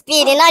go with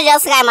speed, it not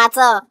just rhyme at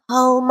all.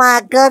 Oh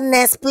my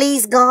goodness,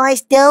 please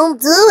guys, don't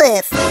do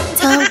it.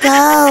 Don't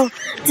go.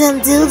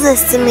 Don't do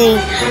this to me.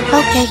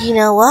 Okay, you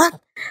know what?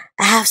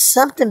 I have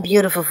something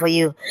beautiful for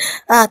you.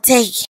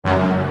 Take.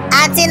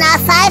 Auntie, now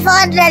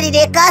 500,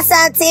 they call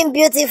something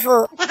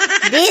beautiful.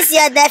 This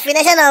your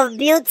definition of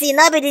beauty,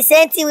 not be the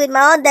same thing with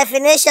my own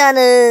definition.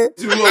 Auntie,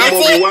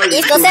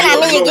 if to say that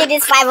mean you give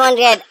this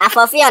 500, I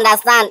for free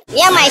understand.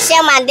 Yeah, my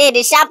chairman day,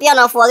 the champion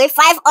of worry,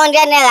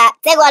 500 naira.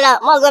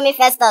 Tegwolo, more go me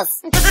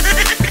Festus.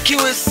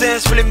 Cute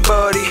sense, feeling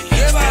body.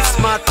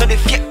 Smart to the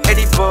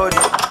anybody.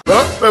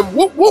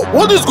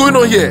 What is going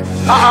on here?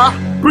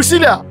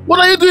 Priscilla, what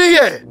are you doing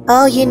here?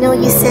 Oh, you know,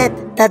 you said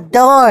the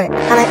door,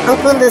 and I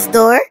opened this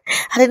door.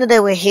 I didn't know they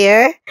were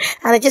here,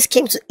 and I just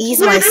came to ease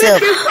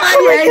myself.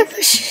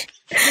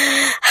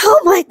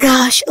 Oh my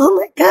gosh.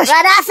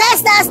 Brother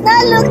Festus,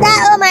 don't look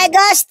that oh my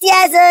gosh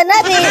tears.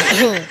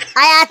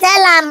 I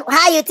tell him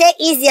how you take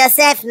ease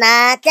yourself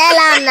now.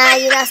 Tell him now,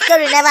 your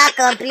story never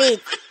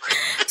complete.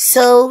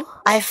 So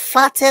I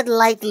farted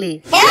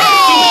lightly.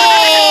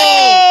 Hey!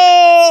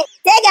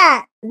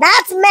 Tega,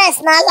 that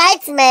mess, not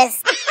light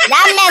mess.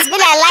 That mess be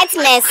like light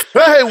mess.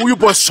 Hey, will you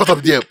boys shut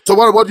up there? So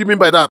what do you mean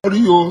by that? Brother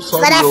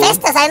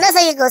Festus, I know so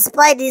you go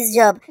spoil this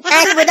job.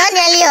 And we don't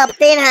nearly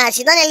obtain her.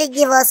 She don't nearly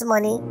give us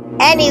money.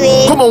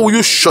 Anyway. Come on, will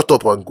you shut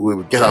up and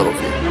go? Get out of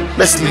here.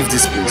 Let's leave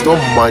this place. Don't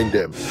mind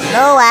them.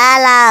 No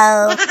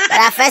wahala.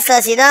 But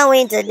first, you don't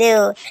win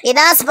today. You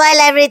don't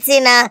spoil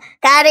everything now.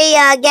 Carry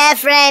your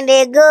girlfriend,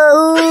 they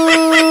go.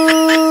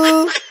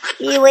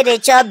 You with the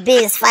chop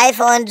beans,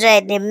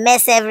 500, they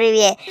mess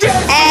everywhere.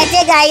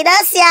 Tega, you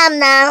don't see them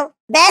now.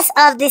 Best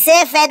of the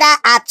same feather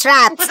are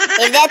trapped.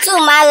 If they're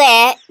too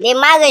married, the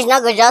marriage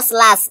not go just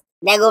last.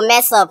 They go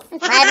mess up. My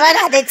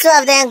brother, the two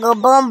of them go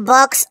bomb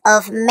box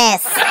of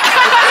mess.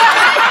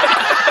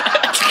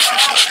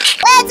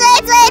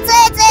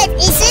 Wait.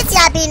 It sweet you,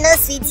 Abi, no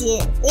sweet you.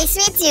 It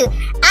sweet you.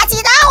 As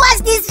you don't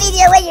watch this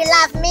video when you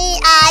laugh me,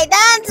 I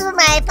don't do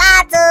my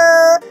part.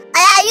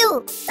 Oya,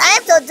 you.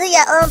 Time to do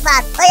your own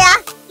part. Oya,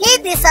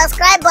 hit the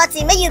subscribe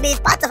button when you be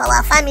part of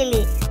our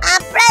family.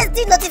 And press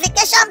the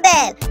notification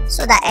bell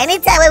so that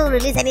anytime when we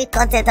release any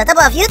content on top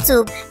of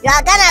YouTube, you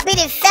are gonna be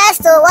the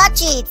first to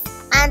watch it.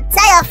 And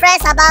tell your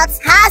friends about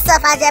House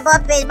of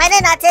Ajebo page. My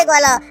name is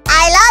Tegwolo.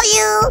 I love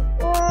you.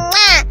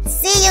 Mwah.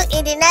 See you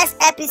in the next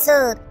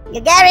episode.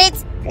 You get it?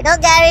 If you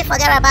don't get it,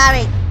 forget about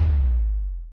it.